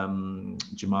back,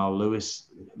 Jamal Lewis,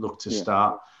 looked to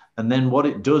start. And then what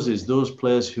it does is those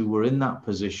players who were in that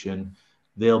position,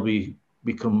 they'll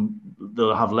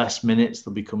have less minutes.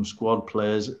 They'll become squad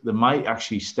players. They might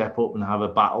actually step up and have a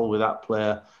battle with that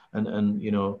player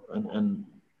and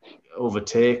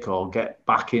overtake or get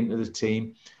back into the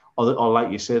team. Or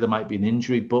like you say, there might be an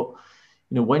injury, but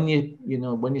when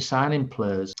you're signing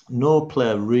players, no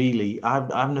player really.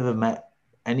 I've never met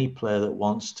any player that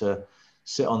wants to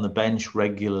sit on the bench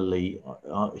regularly,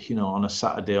 on a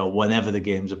Saturday or whenever the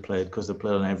games are played, because they're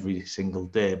played on every single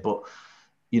day. But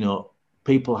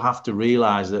people have to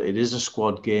realise that it is a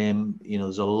squad game.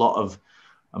 There's a lot of,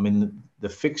 the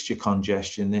fixture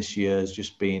congestion this year has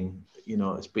just been,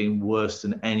 it's been worse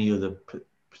than any other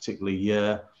particular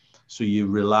year. So you're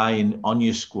relying on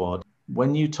your squad.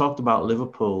 When you talked about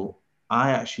Liverpool,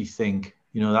 I actually think,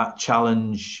 that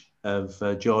challenge of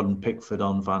Jordan Pickford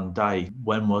on Van Dijk,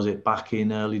 when was it? Back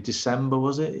in early December,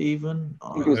 was it even?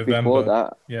 I think it was November. Before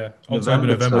that. Yeah,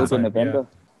 November.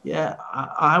 Yeah,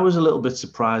 I was a little bit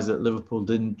surprised that Liverpool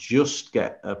didn't just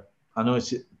get I know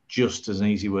it's just as an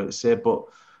easy word to say, but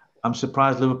I'm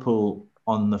surprised Liverpool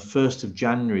on the 1st of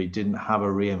January didn't have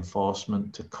a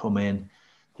reinforcement to come in.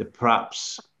 That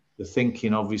perhaps the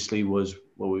thinking obviously was,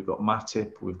 well, we've got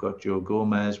Matip, we've got Joe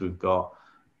Gomez, we've got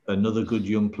another good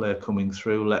young player coming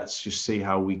through. Let's just see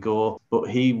how we go. But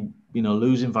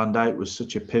losing Van Dijk was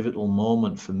such a pivotal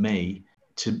moment for me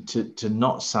to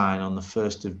not sign on the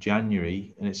 1st of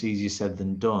January, and it's easier said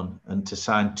than done, and to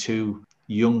sign two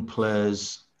young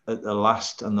players at the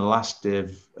last day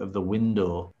of the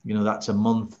window. That's a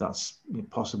month, that's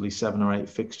possibly 7 or 8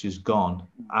 fixtures gone.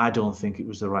 I don't think it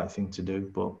was the right thing to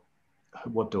do, but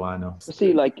what do I know?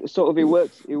 See,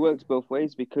 it works both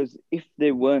ways, because if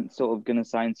they weren't sort of going to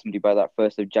sign somebody by that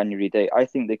 1st of January date, I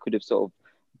think they could have sort of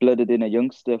blooded in a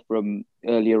youngster from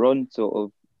earlier on, sort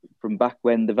of from back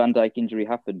when the Van Dijk injury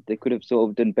happened. They could have sort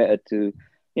of done better to,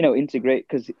 integrate,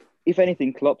 because if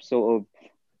anything, Klopp sort of,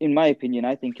 in my opinion,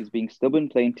 I think is being stubborn,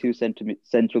 playing two central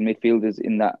midfielders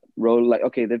in that role. Like,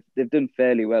 okay, they've done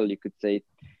fairly well, you could say.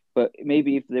 But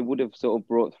maybe if they would have sort of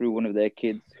brought through one of their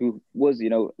kids who was,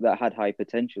 that had high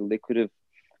potential, they could have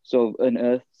sort of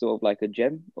unearthed sort of like a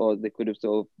gem, or they could have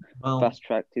sort of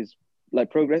fast-tracked his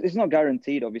progress. It's not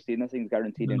guaranteed, obviously, nothing's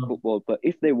guaranteed in football. But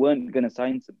if they weren't going to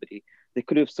sign somebody, they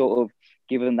could have sort of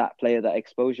given that player that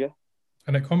exposure.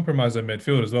 And it compromised their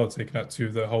midfield as well, taking that to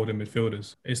the holding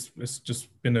midfielders. It's just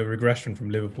been a regression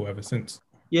from Liverpool ever since.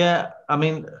 Yeah, I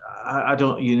mean, I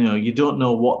don't, you don't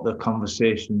know what the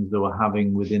conversations they were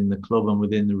having within the club and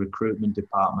within the recruitment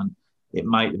department. It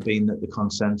might have been that the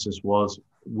consensus was,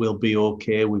 we'll be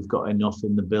okay, we've got enough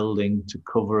in the building to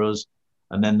cover us.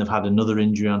 And then they've had another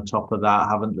injury on top of that,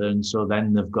 haven't they? And so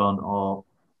then they've gone,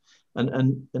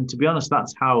 and to be honest,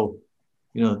 that's how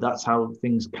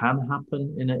things can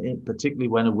happen, particularly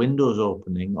when a window's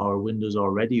opening or a window's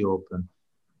already open.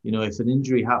 If an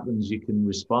injury happens, you can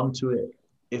respond to it.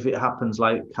 If it happens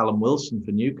like Callum Wilson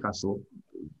for Newcastle,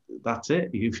 that's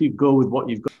it. If you go with what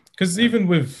you've got. Because even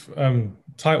with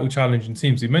title challenging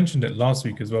teams, you mentioned it last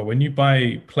week as well, when you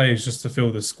buy players just to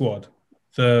fill the squad,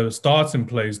 the starting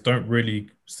players don't really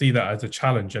see that as a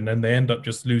challenge, and then they end up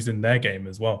just losing their game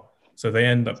as well. So they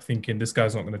end up thinking, this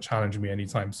guy's not going to challenge me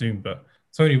anytime soon. But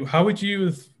Tony, how would you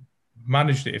have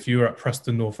managed it if you were at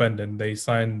Preston North End and they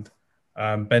signed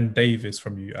Ben Davies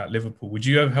from you at Liverpool? Would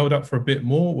you have held up for a bit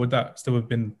more? Would that still have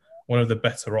been one of the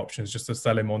better options, just to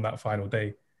sell him on that final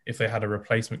day if they had a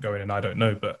replacement going in? I don't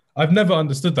know, but I've never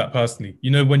understood that personally.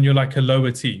 When you're like a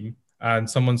lower team and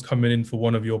someone's coming in for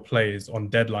one of your players on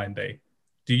deadline day,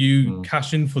 do you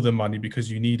cash in for the money because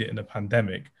you need it in a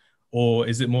pandemic? Or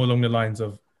is it more along the lines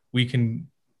of, we can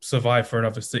survive for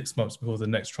another 6 months before the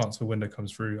next transfer window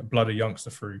comes through and blood a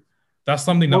youngster through? That's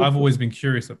something that I've always been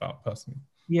curious about personally.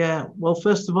 Yeah, well,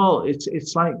 first of all,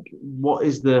 it's like, what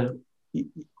is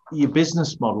your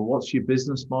business model? What's your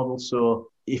business model? So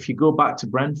if you go back to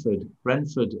Brentford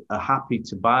are happy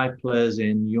to buy players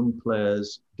in, young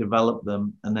players, develop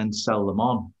them, and then sell them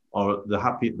on, or they're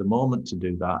happy at the moment to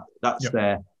do that. That's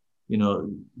their,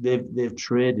 they've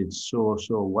traded so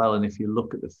well. And if you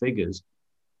look at the figures,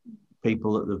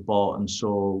 people that they've bought and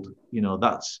sold,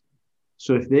 that's,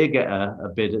 so if they get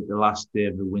a bid at the last day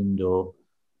of the window,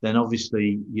 then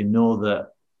obviously that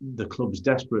the club's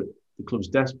desperate. The club's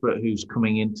desperate who's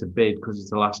coming in to bid because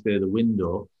it's the last day of the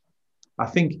window. I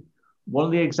think one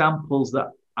of the examples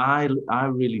that I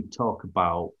really talk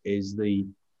about is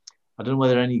I don't know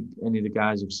whether any of the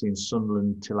guys have seen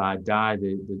Sunderland Till I Die,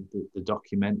 the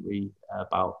documentary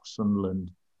about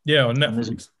Sunderland. Yeah, on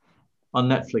Netflix. On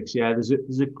Netflix, yeah.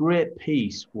 There's a great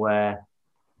piece where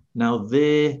now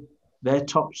their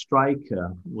top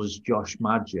striker was Josh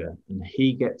Maja, and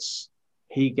he gets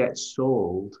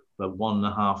sold for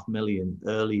 $1.5 million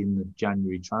early in the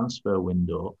January transfer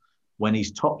window when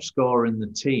he's top scorer in the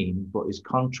team, but his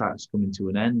contract's coming to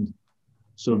an end.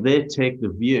 So they take the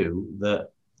view that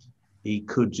he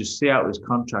could just see out his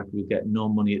contract, we get no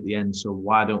money at the end. So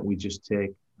why don't we just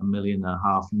take $1.5 million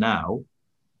now,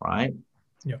 right?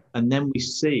 Yeah. And then we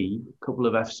see a couple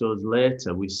of episodes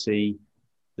later, we see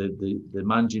the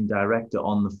managing director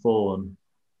on the phone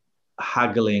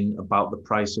haggling about the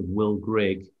price of Will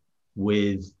Grigg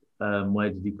with where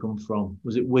did he come from?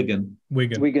 Was it Wigan?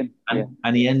 Wigan.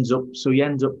 And he ends up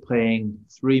paying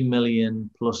 $3 million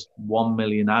plus $1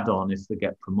 million add-on if they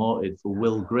get promoted for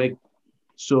Will Grigg.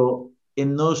 So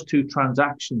in those two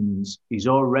transactions, he's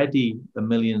already $1.5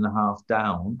 million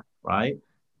down, right?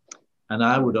 And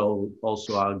I would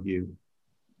also argue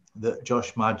that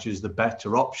Josh Madge is the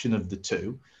better option of the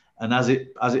two. And as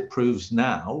it proves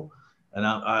now, and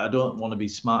I don't want to be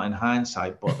smart in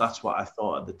hindsight, but that's what I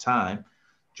thought at the time,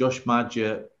 Josh Madge,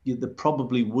 there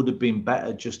probably would have been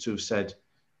better just to have said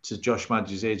to Josh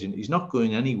Madge's agent, he's not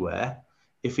going anywhere.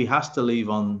 If he has to leave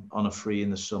on a free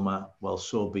in the summer, well,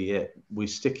 so be it. We're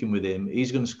sticking with him.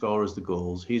 He's going to score us the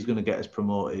goals. He's going to get us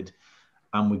promoted.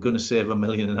 And we're going to save $1.5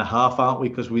 million, aren't we?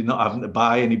 Because we're not having to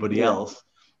buy anybody else.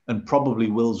 And probably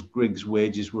Will Griggs'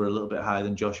 wages were a little bit higher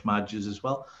than Josh Madge's as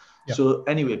well. Yeah. So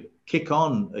anyway, kick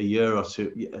on a year or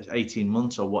two, 18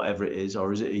 months or whatever it is,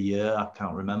 or is it a year? I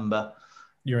can't remember.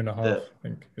 Year and a half, I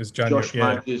think. It's January.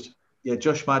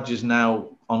 Josh Madge is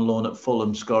now on loan at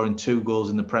Fulham, scoring 2 goals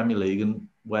in the Premier League. And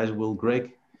where's Will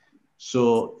Grigg?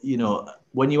 So,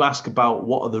 when you ask about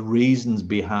what are the reasons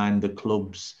behind the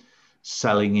clubs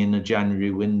selling in a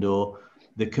January window,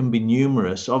 there can be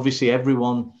numerous. Obviously,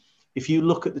 if you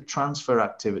look at the transfer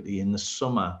activity in the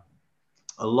summer,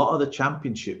 a lot of the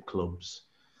Championship clubs,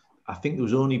 I think there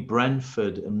was only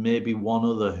Brentford and maybe one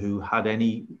other who had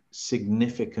any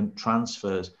significant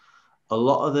transfers.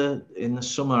 In the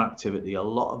summer activity, a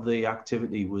lot of the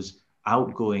activity was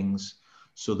outgoings.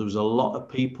 So there was a lot of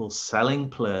people selling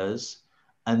players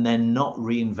and then not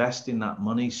reinvesting that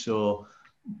money. So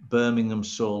Birmingham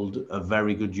sold a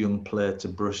very good young player to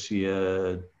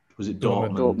Borussia. Was it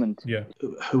Dortmund? Dortmund. Yeah.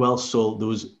 Who else sold? There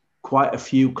was quite a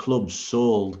few clubs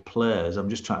sold players. I'm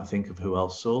just trying to think of who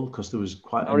else sold, because there was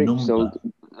quite a number. Sold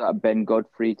Ben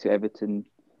Godfrey to Everton.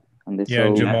 And they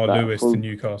sold Jamal Lewis to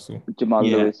Newcastle. Jamal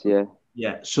Lewis, yeah.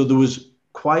 Yeah, so there was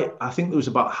I think there was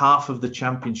about half of the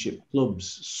Championship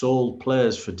clubs sold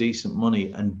players for decent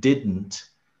money and didn't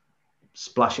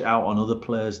splash it out on other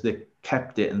players. They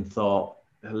kept it and thought,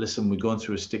 listen, we're going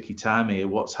through a sticky time here.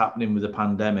 What's happening with the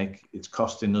pandemic? It's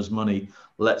costing us money.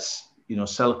 Let's,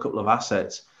 sell a couple of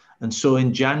assets. And so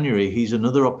in January, he's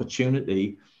another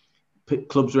opportunity.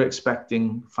 Clubs are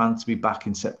expecting fans to be back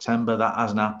in September. That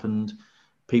hasn't happened.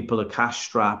 People are cash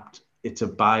strapped. It's a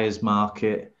buyer's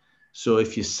market. So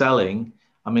if you're selling,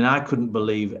 I couldn't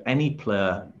believe any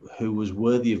player who was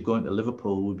worthy of going to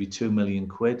Liverpool would be 2 million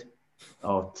quid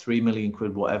or 3 million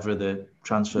quid, whatever the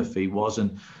transfer fee was.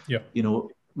 And,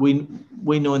 we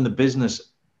know in the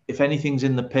business, if anything's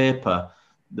in the paper,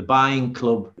 the buying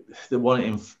club, they want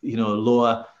it,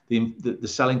 lower, the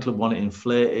selling club want it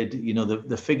inflated.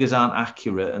 The figures aren't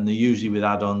accurate, and they're usually with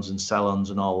add-ons and sell-ons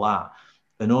and all that.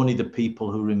 And only the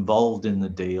people who are involved in the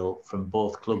deal from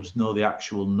both clubs know the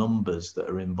actual numbers that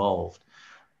are involved.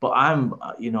 But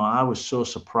I was so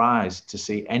surprised to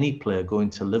see any player going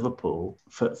to Liverpool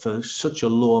for such a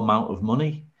low amount of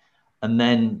money. And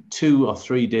then 2 or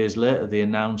 3 days later, they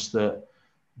announced that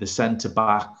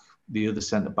the other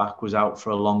centre-back was out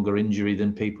for a longer injury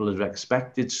than people had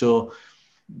expected. So,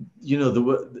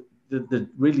 they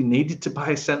really needed to buy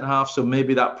a centre-half. So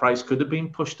maybe that price could have been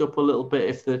pushed up a little bit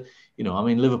if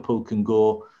Liverpool can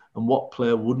go, and what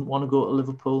player wouldn't want to go to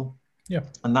Liverpool? Yeah.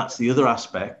 And that's the other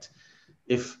aspect.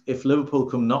 If Liverpool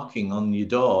come knocking on your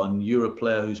door and you're a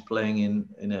player who's playing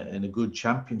in a good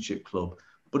Championship club,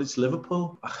 but it's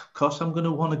Liverpool, of course I'm going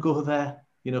to want to go there.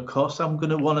 Of course I'm going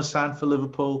to want to sign for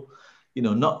Liverpool.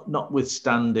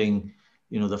 Notwithstanding,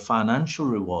 the financial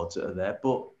rewards that are there,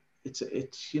 but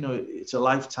it's a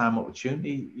lifetime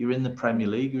opportunity. You're in the Premier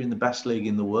League. You're in the best league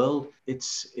in the world.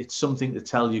 It's something to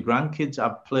tell your grandkids.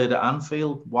 I've played at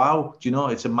Anfield. Wow,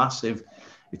 it's a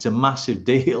massive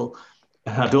deal.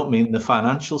 And I don't mean in the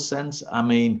financial sense. I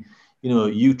mean,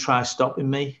 you try stopping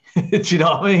me. Do you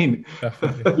know what I mean?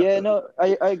 Definitely. Yeah, no,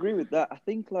 I agree with that. I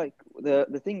think like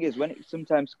the thing is, when it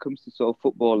sometimes comes to sort of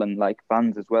football and like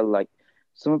fans as well, like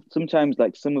sometimes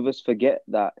like some of us forget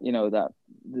that that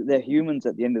they're humans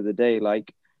at the end of the day.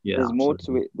 Like there's more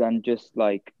to it than just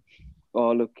like,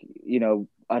 oh look,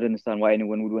 I don't understand why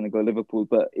anyone would want to go Liverpool,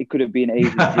 but it could have been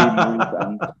Asia's dream move.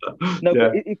 And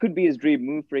but it could be his dream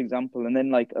move, for example. And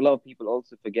then like a lot of people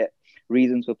also forget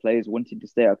reasons for players wanting to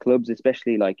stay at clubs,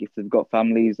 especially like if they've got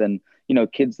families and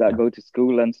kids that go to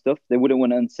school and stuff. They wouldn't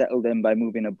want to unsettle them by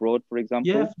moving abroad, for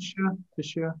example. Yeah, for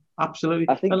sure, absolutely.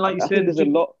 I think there's a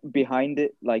lot behind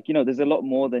it. Like there's a lot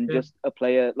more than just a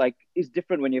player. Like it's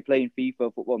different when you're playing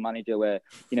FIFA Football Manager, where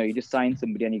you just sign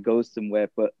somebody and he goes somewhere.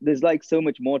 But there's like so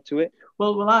much more to it.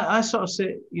 Well, I sort of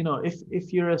say,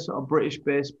 if you're a sort of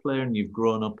British-based player and you've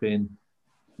grown up in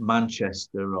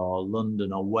Manchester or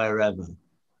London or wherever,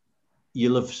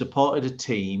 you'll have supported a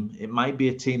team. It might be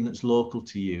a team that's local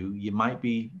to you. You might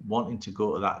be wanting to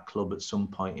go to that club at some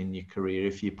point in your career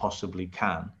if you possibly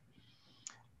can.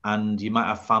 And you might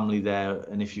have family there.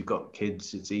 And if you've got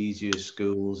kids, it's easier,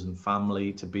 schools and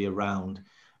family to be around.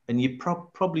 And you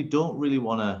probably don't really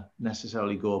want to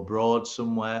necessarily go abroad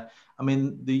somewhere. I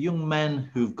mean, the young men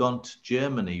who've gone to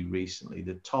Germany recently,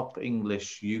 the top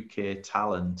English UK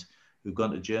talent who've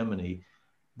gone to Germany,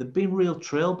 they've been real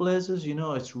trailblazers.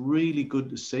 It's really good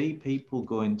to see people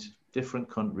going to different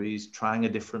countries, trying a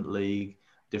different league,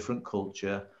 different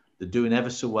culture. They're doing ever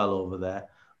so well over there,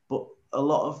 but a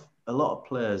lot of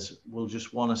players will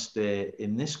just want to stay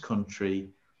in this country.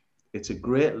 It's a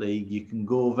great league. You can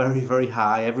go very, very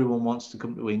high. Everyone wants to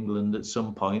come to England at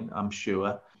some point, I'm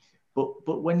sure.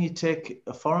 But when you take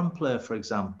a foreign player, for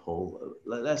example,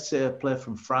 let's say a player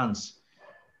from France,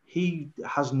 he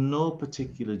has no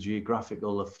particular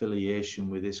geographical affiliation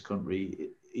with this country.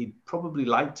 He'd probably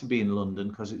like to be in London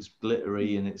because it's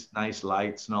glittery and it's nice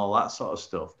lights and all that sort of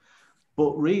stuff.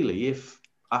 But really, if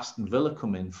Aston Villa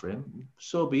come in for him,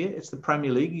 so be it. It's the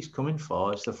Premier League he's coming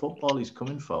for. It's the football he's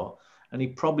coming for. And he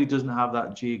probably doesn't have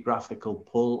that geographical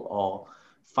pull or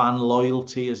fan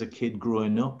loyalty as a kid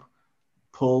growing up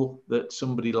pull that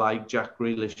somebody like Jack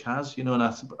Grealish has. You know, and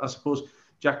I suppose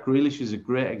Jack Grealish is a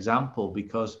great example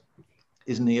because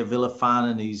isn't he a Villa fan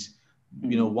and he's,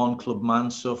 you know, one club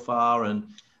man so far, and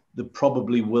there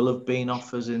probably will have been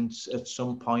offers at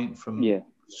some point from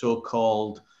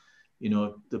so-called, you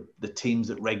know, the teams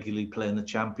that regularly play in the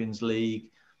Champions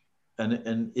League.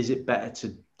 And is it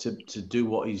better to do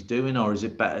what he's doing, or is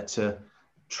it better to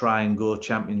try and go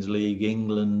Champions League,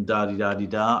 England,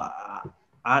 da-di-da-di-da?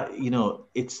 You know,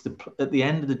 at the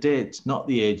end of the day, it's not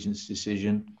the agent's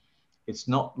decision. It's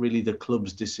not really the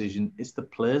club's decision. It's the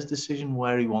player's decision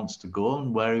where he wants to go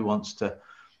and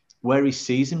where he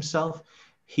sees himself.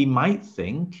 He might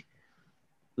think,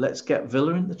 let's get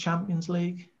Villa in the Champions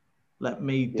League. Let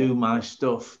me do my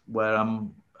stuff where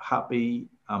I'm happy,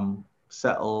 I'm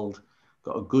settled,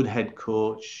 got a good head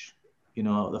coach. You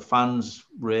know, the fans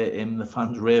rate him, the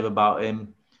fans rave about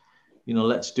him. You know,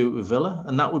 let's do it with Villa.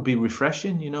 And that would be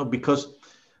refreshing, you know, because,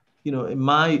 you know,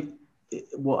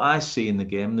 what I see in the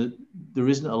game, there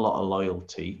isn't a lot of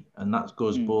loyalty, and that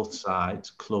goes both sides,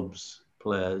 clubs,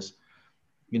 players.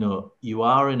 You know, you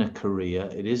are in a career,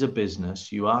 it is a business,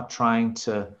 you are trying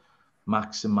to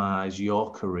maximize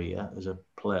your career as a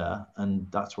player,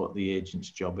 and that's what the agent's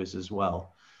job is as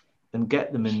well. And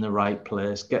get them in the right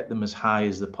place, get them as high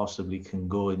as they possibly can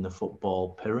go in the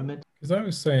football pyramid. Because I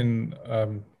was saying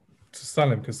to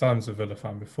Salim, because Salim's a Villa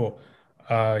fan before,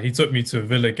 he took me to a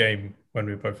Villa game when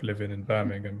we were both living in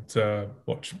Birmingham to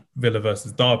watch Villa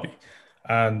versus Derby.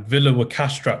 And Villa were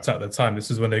cash-strapped at the time. This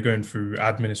is when they're going through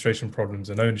administration problems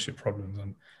and ownership problems.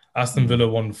 And Aston Villa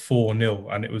won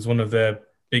 4-0, and it was one of their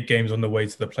big games on the way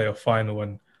to the playoff final,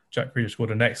 and Jack Grealish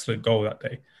scored an excellent goal that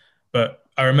day. But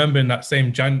I remember in that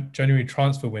same January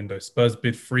transfer window, Spurs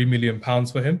bid £3 million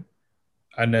for him.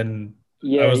 And then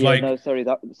I was like... No, sorry.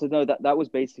 That was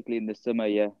basically in the summer,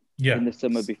 in the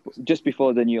summer, just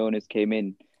before the new owners came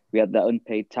in. We had that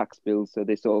unpaid tax bill, so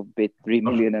they sort of bid $3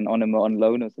 million and on him on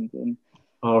loan or something.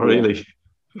 Oh, really?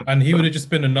 And he would have just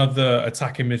been another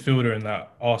attacking midfielder in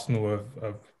that Arsenal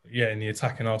in the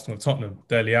attacking Arsenal of Tottenham.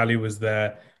 Dele Alli was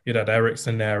there. You had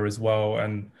Eriksen there as well,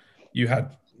 and he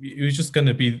was just going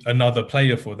to be another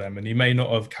player for them, and he may not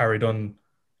have carried on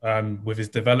with his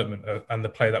development and the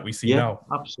play that we see now.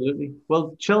 Absolutely.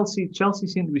 Well, Chelsea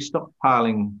seem to be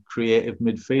stockpiling creative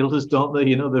midfielders, don't they?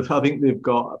 You know, I think they've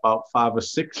got about 5 or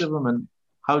 6 of them, and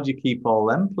how do you keep all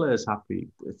them players happy?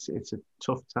 It's a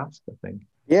tough task, I think.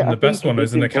 Yeah, and the best one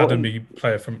is an academy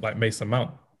player from like Mason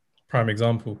Mount. Prime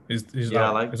example is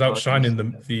outshining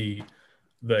the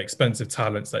expensive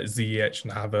talents like Ziyech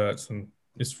and Havertz, and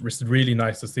it's really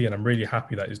nice to see, and I'm really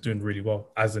happy that he's doing really well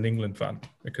as an England fan,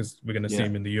 because we're going to see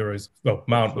him in the Euros. Well,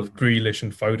 Mount with Grealish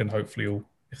and Foden, hopefully,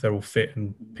 if they're all fit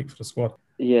and picked for the squad.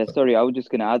 Yeah, sorry, I was just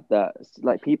going to add that.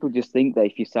 Like, people just think that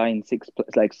if you sign 6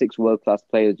 world-class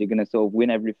players, you're going to sort of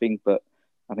win everything. But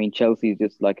I mean, Chelsea is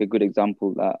just like a good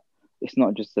example that it's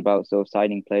not just about sort of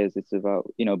signing players. It's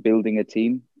about, you know, building a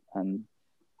team and,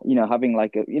 you know, having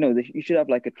like you should have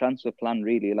like a transfer plan,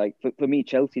 really. Like for me,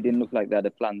 Chelsea didn't look like they had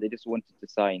a plan. They just wanted to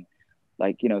sign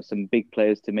like, you know, some big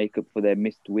players to make up for their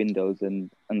missed windows.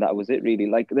 And that was it, really.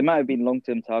 Like, there might have been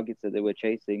long-term targets that they were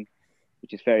chasing,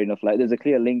 which is fair enough. Like, there's a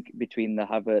clear link between the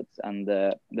Havertz and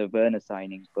the Werner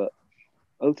signings, but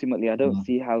ultimately I don't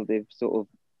see how they've sort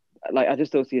of, like, I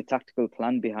just don't see a tactical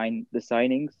plan behind the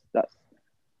signings. That's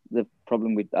the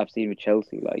problem I've seen with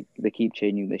Chelsea. Like, they keep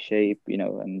changing the shape, you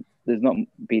know, and there's not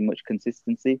been much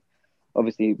consistency.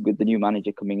 Obviously, with the new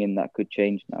manager coming in, that could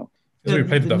change now. He's already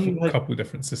played with a couple of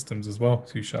different systems as well,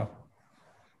 Tuchel.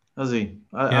 Has he?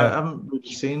 I haven't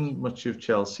really seen much of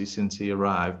Chelsea since he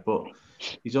arrived, but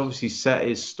he's obviously set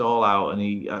his stall out,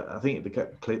 and I think they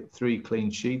kept 3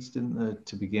 clean sheets, didn't they,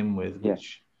 to begin with,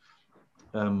 which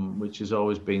has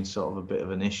always been sort of a bit of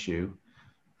an issue.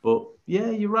 But yeah,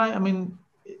 you're right. I mean,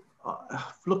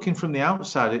 looking from the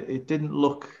outside, it didn't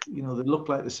look, you know, they looked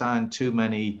like they signed too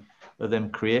many of them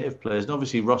creative players. And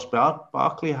obviously Ross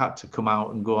Barkley had to come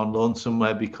out and go on loan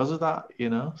somewhere because of that,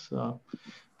 So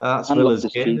that's And Villa's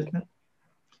Loftus-Cheek. gain, isn't it?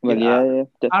 Well, yeah,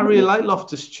 definitely. I really like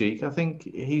Loftus-Cheek. I think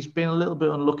he's been a little bit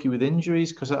unlucky with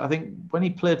injuries, because I think when he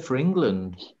played for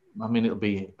England, I mean, it'll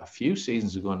be a few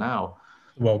seasons ago now,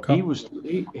 World Cup.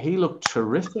 He looked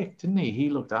terrific, didn't he? He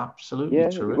looked absolutely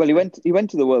terrific. Well, he went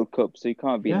to the World Cup, so he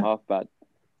can't be half bad.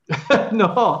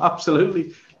 No,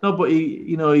 absolutely. No, but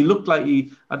he looked like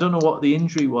I don't know what the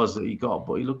injury was that he got,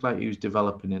 but he looked like he was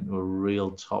developing into a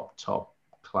real top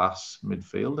class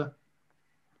midfielder.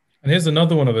 And here's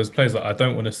another one of those players that I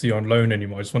don't want to see on loan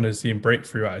anymore. I just want to see him break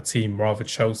through at a team, rather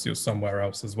Chelsea or somewhere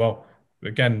else as well. But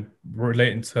again,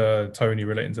 relating to Tony,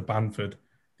 relating to Bamford,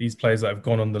 these players that have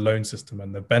gone on the loan system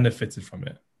and they've benefited from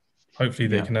it. Hopefully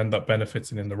they can end up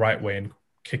benefiting in the right way and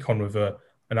kick on with an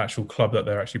actual club that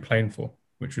they're actually playing for,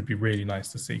 which would be really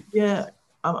nice to see. Yeah,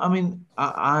 I mean,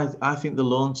 I think the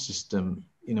loan system,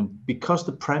 because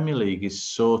the Premier League is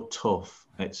so tough,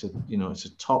 it's a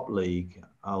top league.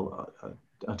 I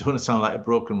don't want to sound like a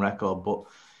broken record, but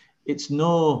it's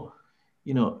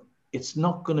it's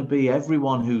not going to be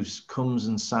everyone who comes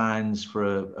and signs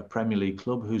for a Premier League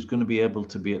club who's going to be able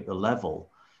to be at the level.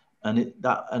 And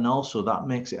also that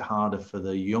makes it harder for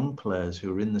the young players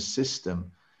who are in the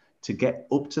system to get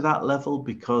up to that level,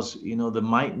 because, they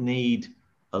might need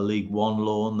a League One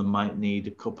loan, they might need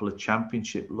a couple of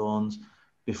Championship loans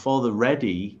before they're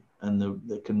ready and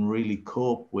they can really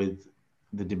cope with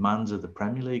the demands of the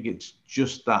Premier League. It's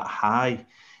just that high.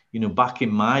 Back in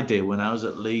my day when I was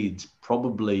at Leeds,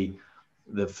 probably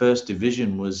the first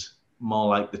division was more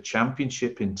like the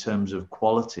Championship in terms of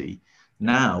quality.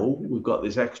 Now we've got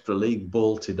this extra league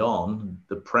bolted on,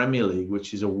 the Premier League,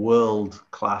 which is a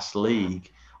world-class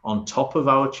league, on top of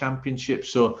our Championship.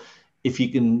 So if you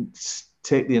can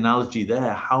take the analogy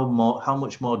there, how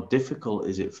much more difficult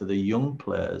is it for the young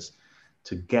players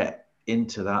to get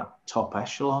into that top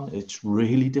echelon? It's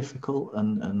really difficult,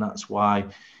 and that's why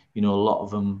a lot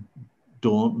of them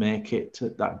don't make it to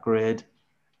that grade,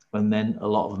 and then a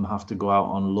lot of them have to go out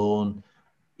on loan,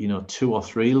 2 or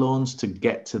 3 loans to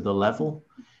get to the level.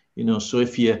 So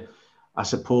I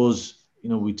suppose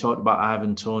we talked about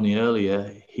Ivan Toney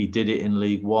earlier. He did it in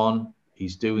League One,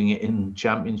 he's doing it in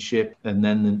Championship, and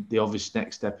then the obvious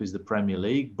next step is the Premier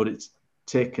League, but it's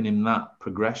taken him that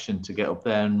progression to get up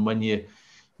there. And when you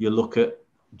look at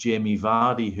Jamie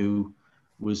Vardy, who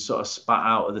was sort of spat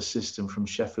out of the system from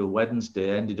Sheffield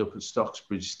Wednesday, ended up at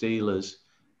Stocksbridge Steelers,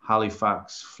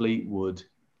 Halifax, Fleetwood,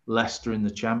 Leicester in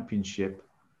the Championship,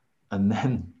 and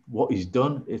then what he's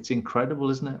done, it's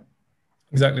incredible, isn't it?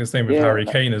 Exactly the same with Harry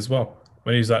Kane as well.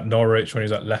 When he was at Norwich, when he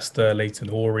was at Leicester, Leyton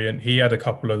Orient, he had a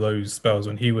couple of those spells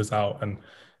when he was out, and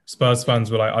Spurs fans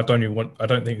were like, I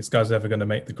don't think this guy's ever going to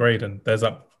make the grade. And there's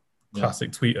that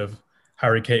classic tweet of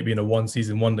Harry Kane being a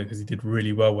one-season wonder because he did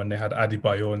really well when they had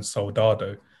Adebayor and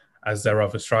Soldado as their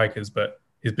other strikers, but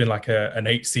he's been like an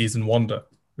 8-season wonder,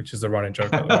 which is a running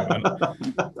joke at the moment.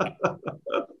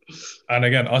 And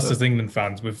again, us as England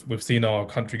fans, we've seen our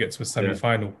country get to a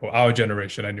semi-final, or our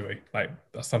generation anyway. Like,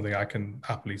 that's something I can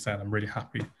happily say, and I'm really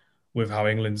happy with how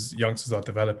England's youngsters are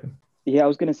developing. Yeah, I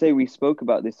was going to say, we spoke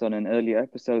about this on an earlier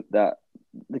episode, that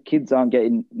the kids aren't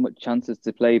getting much chances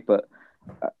to play, but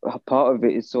part of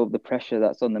it is sort of the pressure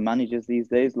that's on the managers these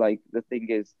days. Like, the thing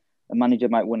is, a manager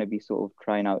might want to be sort of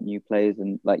trying out new players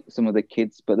and like some of the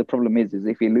kids, but the problem is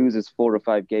if he loses 4 or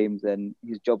 5 games, then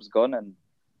his job's gone, and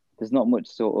there's not much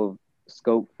sort of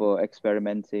scope for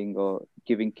experimenting or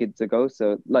giving kids a go.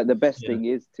 So like the best thing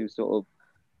is to sort of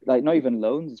like, not even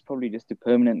loans, it's probably just to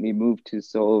permanently move to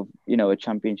sort of, a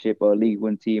Championship or a League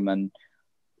One team and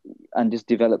just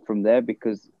develop from there.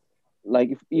 Because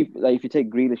like if you take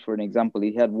Grealish for an example,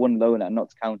 he had 1 loan at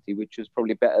Notts County, which was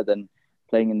probably better than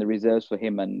playing in the reserves for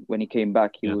him. And when he came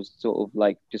back, he was sort of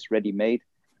like just ready made.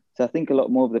 So I think a lot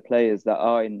more of the players that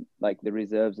are in like the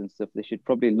reserves and stuff, they should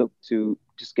probably look to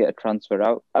just get a transfer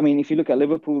out. I mean, if you look at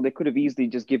Liverpool, they could have easily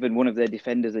just given one of their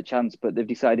defenders a chance, but they've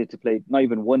decided to play not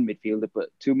even 1 midfielder, but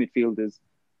 2 midfielders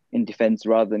in defence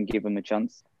rather than give them a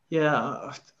chance.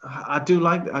 Yeah, I do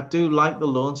like the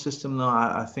loan system though.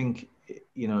 I think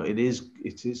it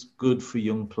is good for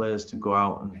young players to go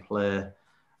out and play.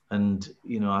 And,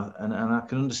 and I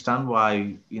can understand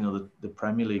why, the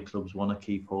Premier League clubs want to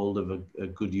keep hold of a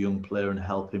good young player and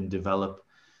help him develop,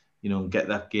 and get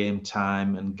that game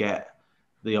time and get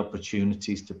the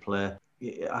opportunities to play.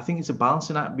 I think it's a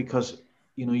balancing act because,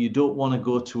 you don't want to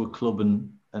go to a club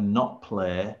and not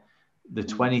play. The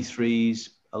 23s,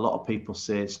 a lot of people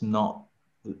say it's not,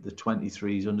 the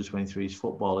 23s, under 23s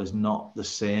football is not the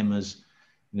same as,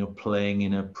 playing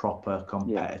in a proper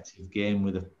competitive game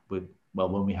with well,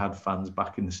 when we had fans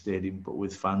back in the stadium, but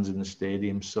with fans in the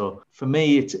stadium. So for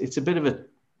me, it's a bit of a,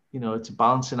 it's a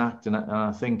balancing act. And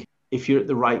I think if you're at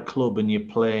the right club and you're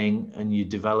playing and you're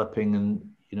developing and,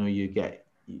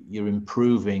 you're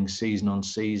improving season on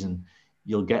season,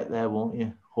 you'll get there, won't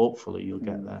you? Hopefully you'll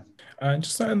get there. And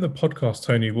just in the podcast,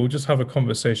 Tony, we'll just have a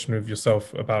conversation with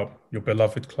yourself about your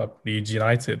beloved club, Leeds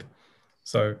United.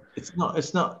 So it's not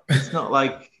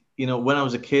like, when I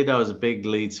was a kid, I was a big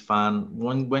Leeds fan.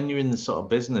 When you're in the sort of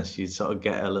business, you sort of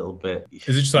get a little bit.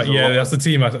 Is it just like, that's the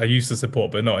team I used to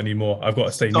support, but not anymore? I've got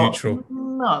to stay neutral.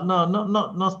 No,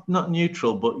 not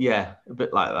neutral, but yeah, a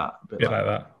bit like that. A bit like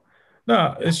that.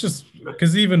 No, it's just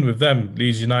because even with them,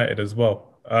 Leeds United as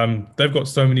well, they've got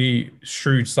so many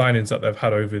shrewd signings that they've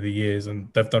had over the years,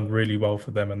 and they've done really well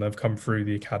for them, and they've come through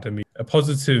the academy. A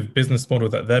positive business model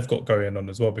that they've got going on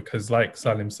as well, because like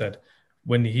Salim said,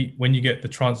 when you get the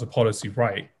transfer policy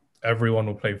right, everyone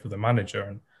will play for the manager.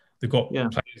 And they've got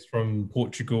players from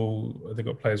Portugal, they've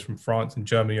got players from France and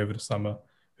Germany over the summer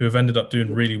who have ended up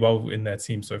doing really well in their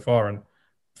team so far. And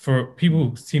for people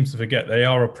who seem to forget, they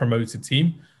are a promoted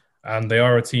team. And they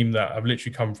are a team that have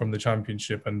literally come from the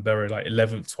Championship, and they're like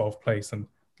 11th, 12th place, and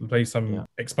play some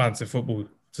expansive football,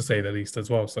 to say the least,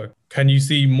 as well. So can you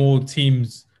see more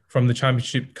teams from the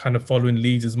Championship kind of following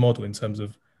Leeds' model in terms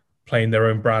of playing their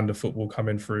own brand of football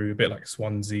coming through, a bit like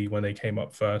Swansea when they came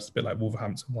up first, a bit like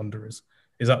Wolverhampton Wanderers?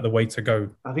 Is that the way to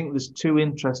go? I think there's two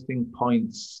interesting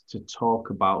points to talk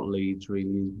about Leeds,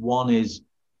 really. One is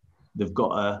they've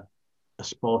got a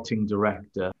sporting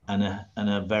director and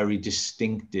a very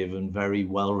distinctive and very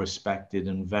well respected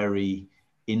and very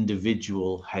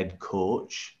individual head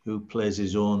coach who plays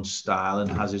his own style and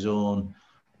has his own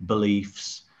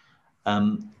beliefs,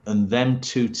 and them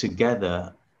two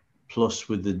together, plus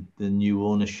with the new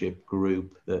ownership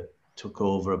group that took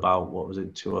over about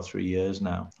 2 or 3 years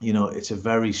now, it's a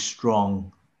very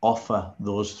strong offer,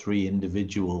 those three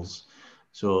individuals.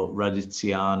 So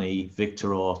Radiziani,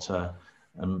 Victor Orta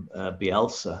and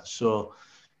Bielsa. So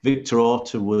Victor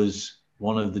Orta was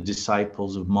one of the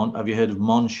disciples of have you heard of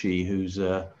Monchi?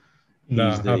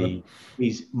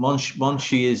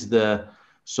 Monchi is the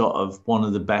sort of one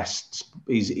of the best.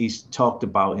 He's talked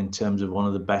about in terms of one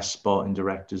of the best sporting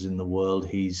directors in the world.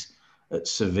 He's at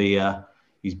Sevilla.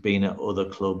 He's been at other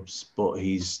clubs, but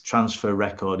his transfer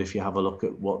record, if you have a look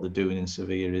at what they're doing in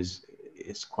Sevilla,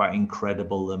 it's quite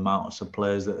incredible. The amounts of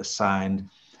players that are signed,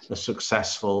 are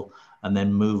successful, and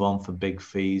then move on for big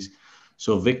fees.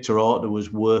 So Victor Orta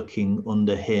was working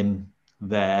under him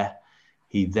there.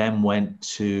 He then went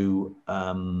to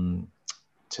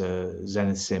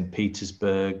Zenit St.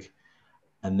 Petersburg,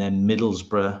 and then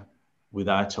Middlesbrough with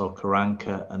Aitor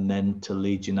Karanka, and then to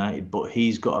Leeds United. But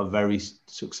he's got a very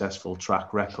successful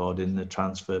track record in the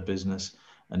transfer business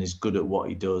and is good at what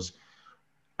he does,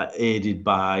 aided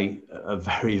by a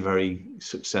very, very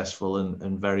successful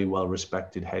and very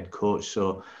well-respected head coach.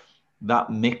 So that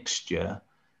mixture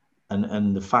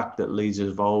and the fact that Leeds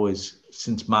have always,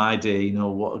 since my day,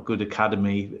 what a good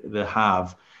academy they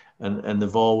have, and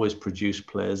they've always produced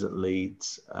players at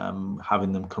Leeds,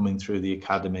 having them coming through the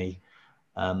academy,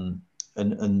 and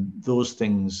those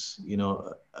things,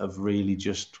 have really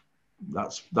just,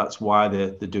 that's why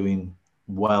they're doing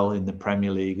well in the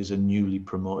Premier League as a newly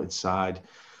promoted side.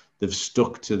 They've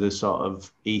stuck to the sort of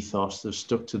ethos, they've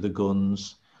stuck to the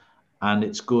guns. And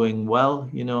it's going well,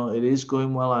 it is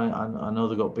going well. I know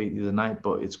they got beat the other night,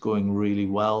 but it's going really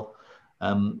well.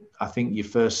 I think your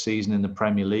first season in the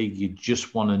Premier League, you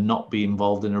just want to not be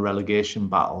involved in a relegation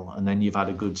battle. And then you've had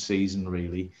a good season,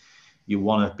 really. You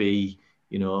want to be,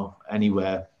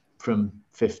 anywhere from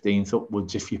 15th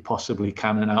upwards if you possibly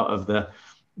can, and out of the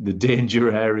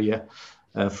danger area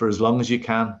for as long as you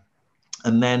can.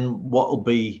 And then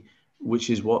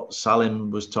which is what Salim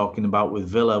was talking about with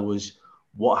Villa, was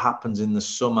what happens in the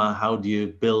summer? How do you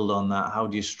build on that? How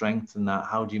do you strengthen that?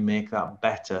 How do you make that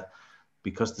better?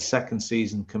 Because the second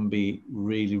season can be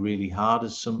really, really hard,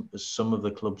 as some of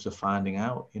the clubs are finding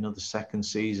out. The second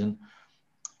season,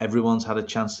 everyone's had a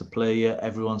chance to play you.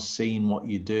 Everyone's seen what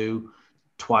you do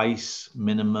twice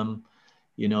minimum.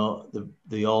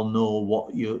 They all know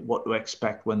what to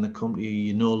expect when they come to you.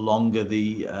 You're no longer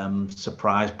the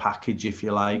surprise package, if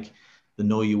you like. They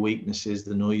know your weaknesses,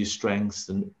 they know your strengths,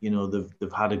 and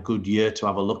they've had a good year to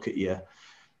have a look at you.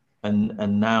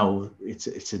 And now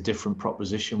it's a different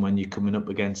proposition when you're coming up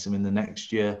against them in the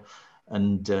next year.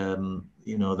 And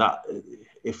that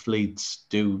if Leeds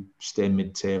do stay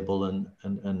mid-table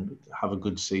and have a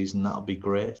good season, that'll be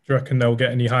great. Do you reckon they'll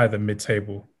get any higher than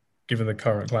mid-table, given the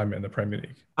current climate in the Premier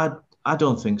League? I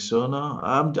don't think so. No,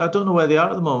 I don't know where they are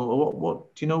at the moment.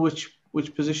 What do you know?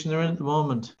 Which position they're in at the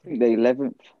moment? I think they're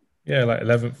 11th. Yeah, like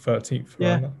 11th, 13th around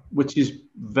Yeah, that. which is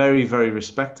very, very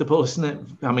respectable, isn't it?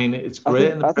 I mean, it's I great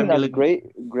think in the I think Premier that's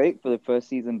League. great for the first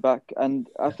season back. And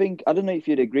I think I don't know if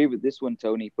you'd agree with this one,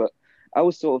 Tony, but I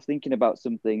was sort of thinking about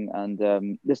something,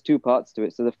 and there's two parts to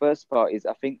it. So the first part is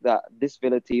I think that this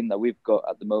Villa team that we've got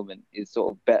at the moment is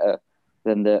sort of better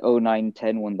than the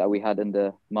 09-10 one that we had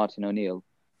under Martin O'Neill.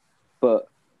 But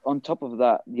on top of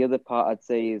that, the other part I'd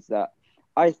say is that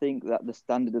I think that the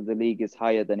standard of the league is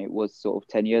higher than it was sort of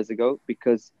 10 years ago,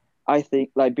 because I think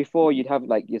like before you'd have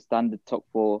like your standard top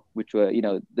four, which were,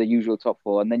 the usual top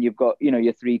four. And then you've got,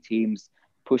 your three teams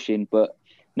pushing, but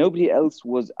nobody else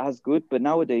was as good. But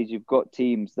nowadays you've got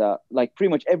teams that like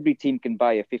pretty much every team can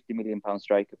buy a 50 million pound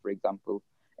striker, for example.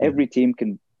 Yeah. Every team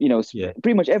can,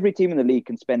 pretty much every team in the league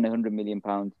can spend 100 million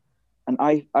pounds. And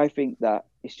I think that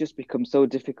it's just become so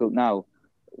difficult now.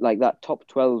 Like that top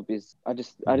 12 is, I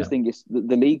just think it's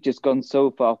the league just gone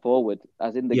so far forward,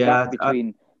 as in the gap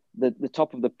between the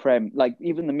top of the Prem, like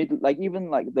even the middle, like even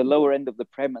like the lower end of the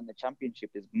Prem and the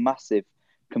Championship is massive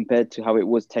compared to how it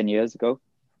was 10 years ago.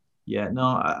 Yeah, no,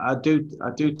 I do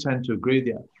tend to agree with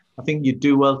you. I think you'd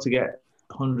do well to get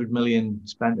 100 million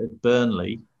spent at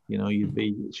Burnley.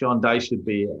 Sean Dyche should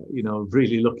be, a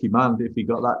really lucky man if he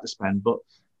got that to spend. But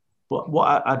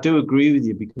what I do agree with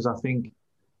you, because I think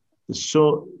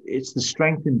it's the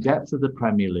strength and depth of the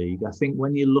Premier League. I think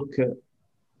when you look at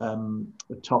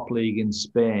the top league in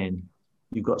Spain,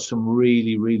 you've got some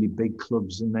really, really big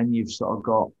clubs, and then you've sort of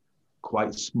got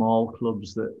quite small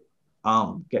clubs that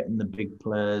aren't getting the big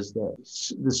players.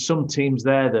 There's some teams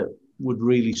there that would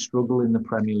really struggle in the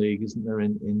Premier League, isn't there,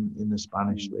 in the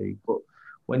Spanish league? But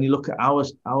when you look at our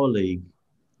league,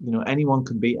 anyone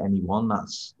can beat anyone.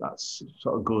 That's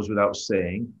sort of goes without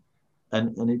saying,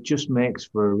 and it just makes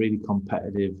for a really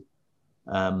competitive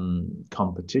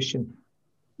competition.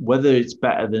 Whether it's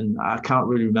better than, I can't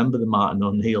really remember the Martin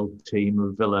O'Neill team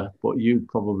of Villa, but you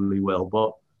probably will.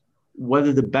 But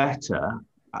whether they're better,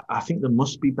 I think they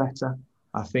must be better.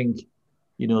 I think,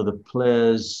 the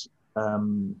players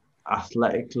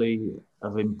athletically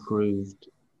have improved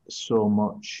so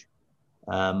much,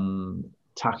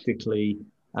 tactically.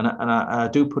 And I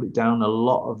do put it down, a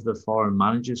lot of the foreign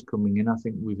managers coming in, I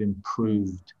think we've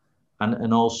improved.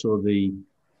 And also the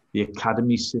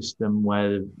academy system,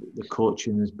 where the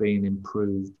coaching has been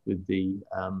improved with the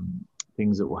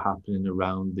things that were happening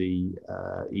around the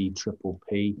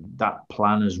EPPP. That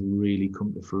plan has really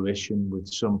come to fruition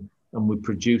and we're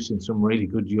producing some really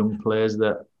good young players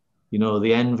that,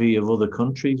 the envy of other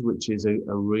countries, which is a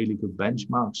really good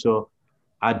benchmark. So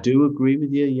I do agree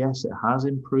with you. Yes, it has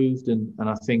improved. And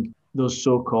I think those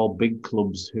so-called big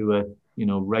clubs who are,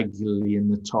 regularly in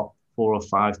the top 4 or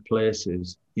 5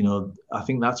 places, I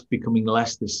think that's becoming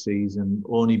less this season,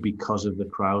 only because of the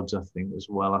crowds, I think, as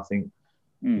well. I think,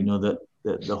 that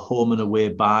the home and away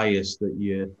bias that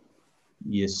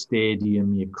your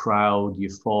stadium, your crowd,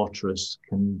 your fortress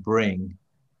can bring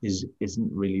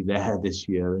isn't really there this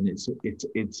year. And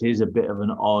it is a bit of an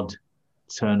odd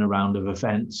turnaround of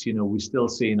events. We're still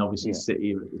seeing, obviously,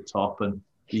 City at the top and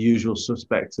the usual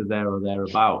suspects are there or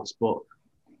thereabouts. But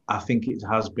I think it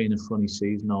has been a funny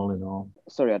season all in all.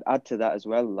 Sorry, I'd add to that as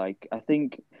well. Like, I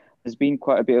think there's been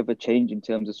quite a bit of a change in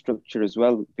terms of structure as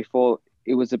well. Before,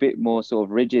 it was a bit more sort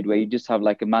of rigid, where you just have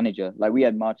like a manager. Like we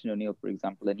had Martin O'Neill, for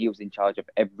example, and he was in charge of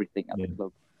everything at the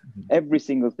club. Mm-hmm. Every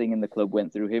single thing in the club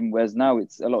went through him. Whereas now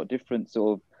it's a lot different.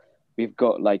 Sort of, we've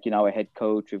got like, our head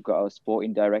coach, we've got our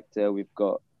sporting director, we've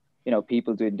got,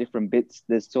 people doing different bits.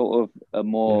 There's sort of a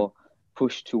more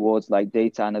push towards like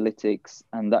data analytics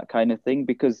and that kind of thing,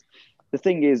 because the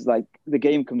thing is, like, the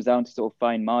game comes down to sort of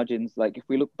fine margins. Like, if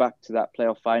we look back to that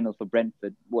playoff final for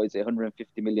Brentford, what is it, £150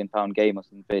 million game or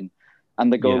something,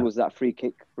 and the goal was that free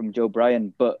kick from Joe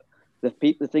Bryan. But the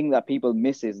thing that people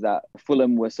miss is that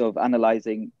Fulham were sort of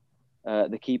analysing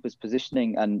the keeper's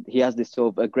positioning, and he has this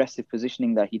sort of aggressive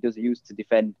positioning that he does use to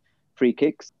defend free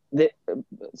kicks.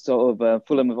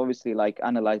 Fulham have obviously like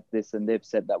analysed this, and they've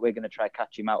said that we're going to try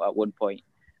catch him out at one point.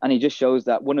 And it just shows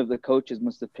that one of the coaches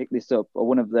must have picked this up, or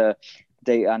one of the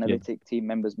data analytic team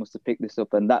members must have picked this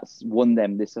up, and that's won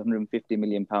them this £150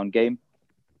 million game.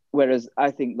 Whereas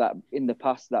I think that in the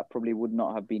past, that probably would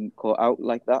not have been caught out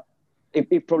like that.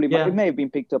 It may have been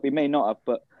picked up, it may not have,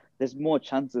 but there's more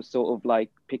chance of sort of like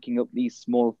picking up these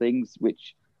small things,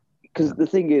 because the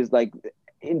thing is, like,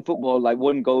 in football, like,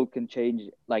 one goal can change,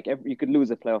 like, you could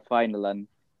lose a playoff final and,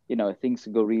 things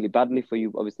can go really badly for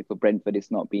you. Obviously for Brentford,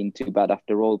 it's not been too bad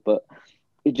after all, but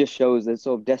it just shows that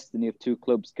sort of destiny of two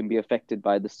clubs can be affected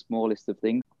by the smallest of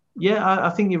things. Yeah, I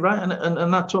think you're right.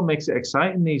 And that's what makes it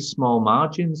exciting, these small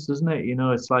margins, doesn't it?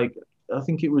 It's like I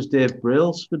think it was Dave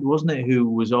Brailsford, wasn't it, who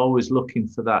was always looking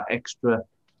for that extra,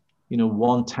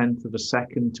 1/10 of a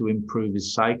second to improve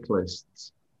his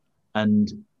cyclists.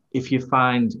 And if you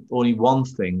find only one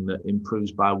thing that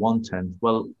improves by 1/10,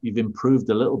 well, you've improved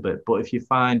a little bit. But if you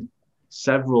find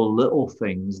several little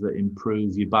things that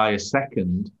improve you by a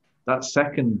second, that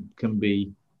second can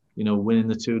be, winning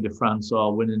the Tour de France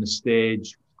or winning a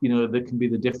stage. There can be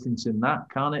the difference in that,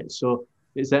 can't it? So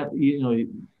it's that,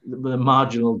 the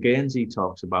marginal gains he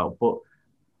talks about. But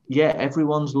yeah,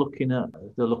 everyone's looking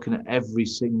at every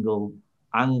single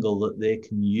angle that they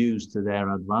can use to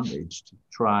their advantage to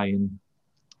try and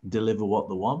deliver what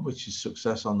they want, which is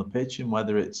success on the pitch, and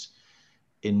whether it's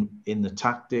in the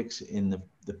tactics, in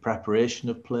the preparation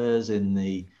of players, in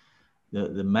the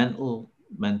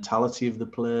mentality of the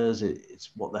players.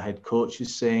 It's what the head coach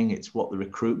is saying. It's what the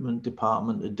recruitment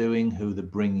department are doing, who they're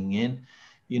bringing in.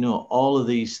 All of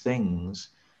these things.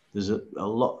 There's a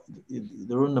lot.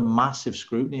 They're under massive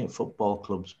scrutiny at football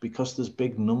clubs because there's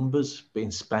big numbers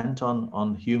being spent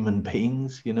on human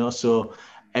beings. So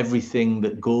everything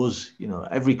that goes.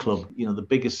 Every club.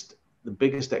 The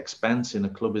biggest expense in a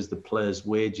club is the players'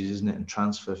 wages, isn't it, and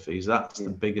transfer fees. That's the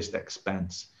biggest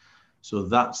expense. So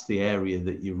that's the area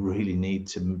that you really need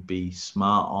to be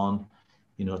smart on,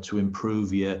 to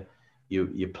improve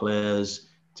your players,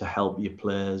 to help your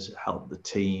players, help the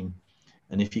team.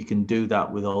 And if you can do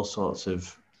that with all sorts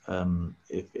of,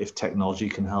 if technology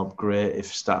can help, great. If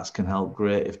stats can help,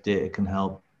 great. If data can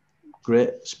help,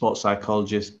 great. Sports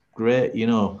psychologists, great.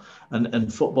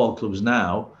 And football clubs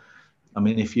now, I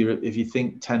mean, if you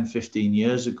think 10, 15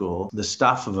 years ago, the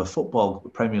staff of a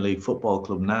Premier League football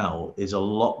club now is a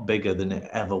lot bigger than it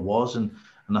ever was. And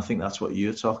I think that's what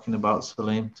you're talking about,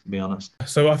 Salim, to be honest.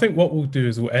 So I think what we'll do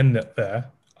is we'll end it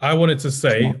there. I wanted to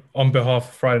say, on behalf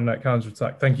of Friday Night Counter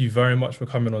Attack, thank you very much for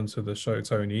coming on to the show,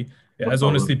 Tony. It has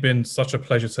honestly been such a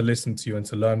pleasure to listen to you and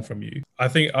to learn from you. I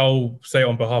think I'll say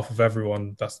on behalf of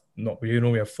everyone, we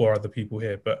normally have 4 other people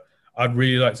here, but I'd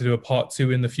really like to do a part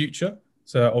 2 in the future.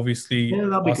 So obviously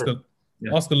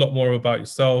ask a lot more about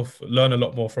yourself, learn a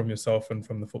lot more from yourself and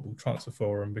from the Football Transfer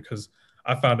Forum, because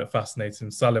I found it fascinating.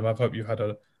 Salim, I hope you had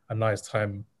a nice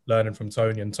time learning from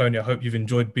Tony. And Tony, I hope you've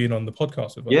enjoyed being on the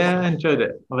podcast with us. Yeah, I enjoyed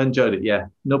it. I've enjoyed it. Yeah,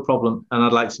 no problem. And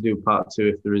I'd like to do part 2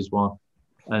 if there is one.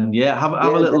 And have a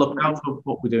little look out for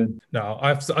what we're doing. No,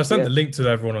 I've sent the link to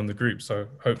everyone on the group. So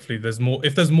hopefully there's more.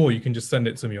 If there's more, you can just send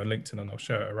it to me on LinkedIn and I'll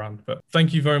share it around. But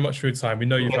thank you very much for your time. We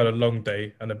know you've had a long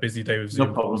day and a busy day with Zoom.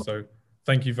 No problem. So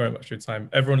thank you very much for your time.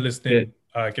 Everyone listening,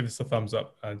 give us a thumbs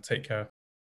up and take care.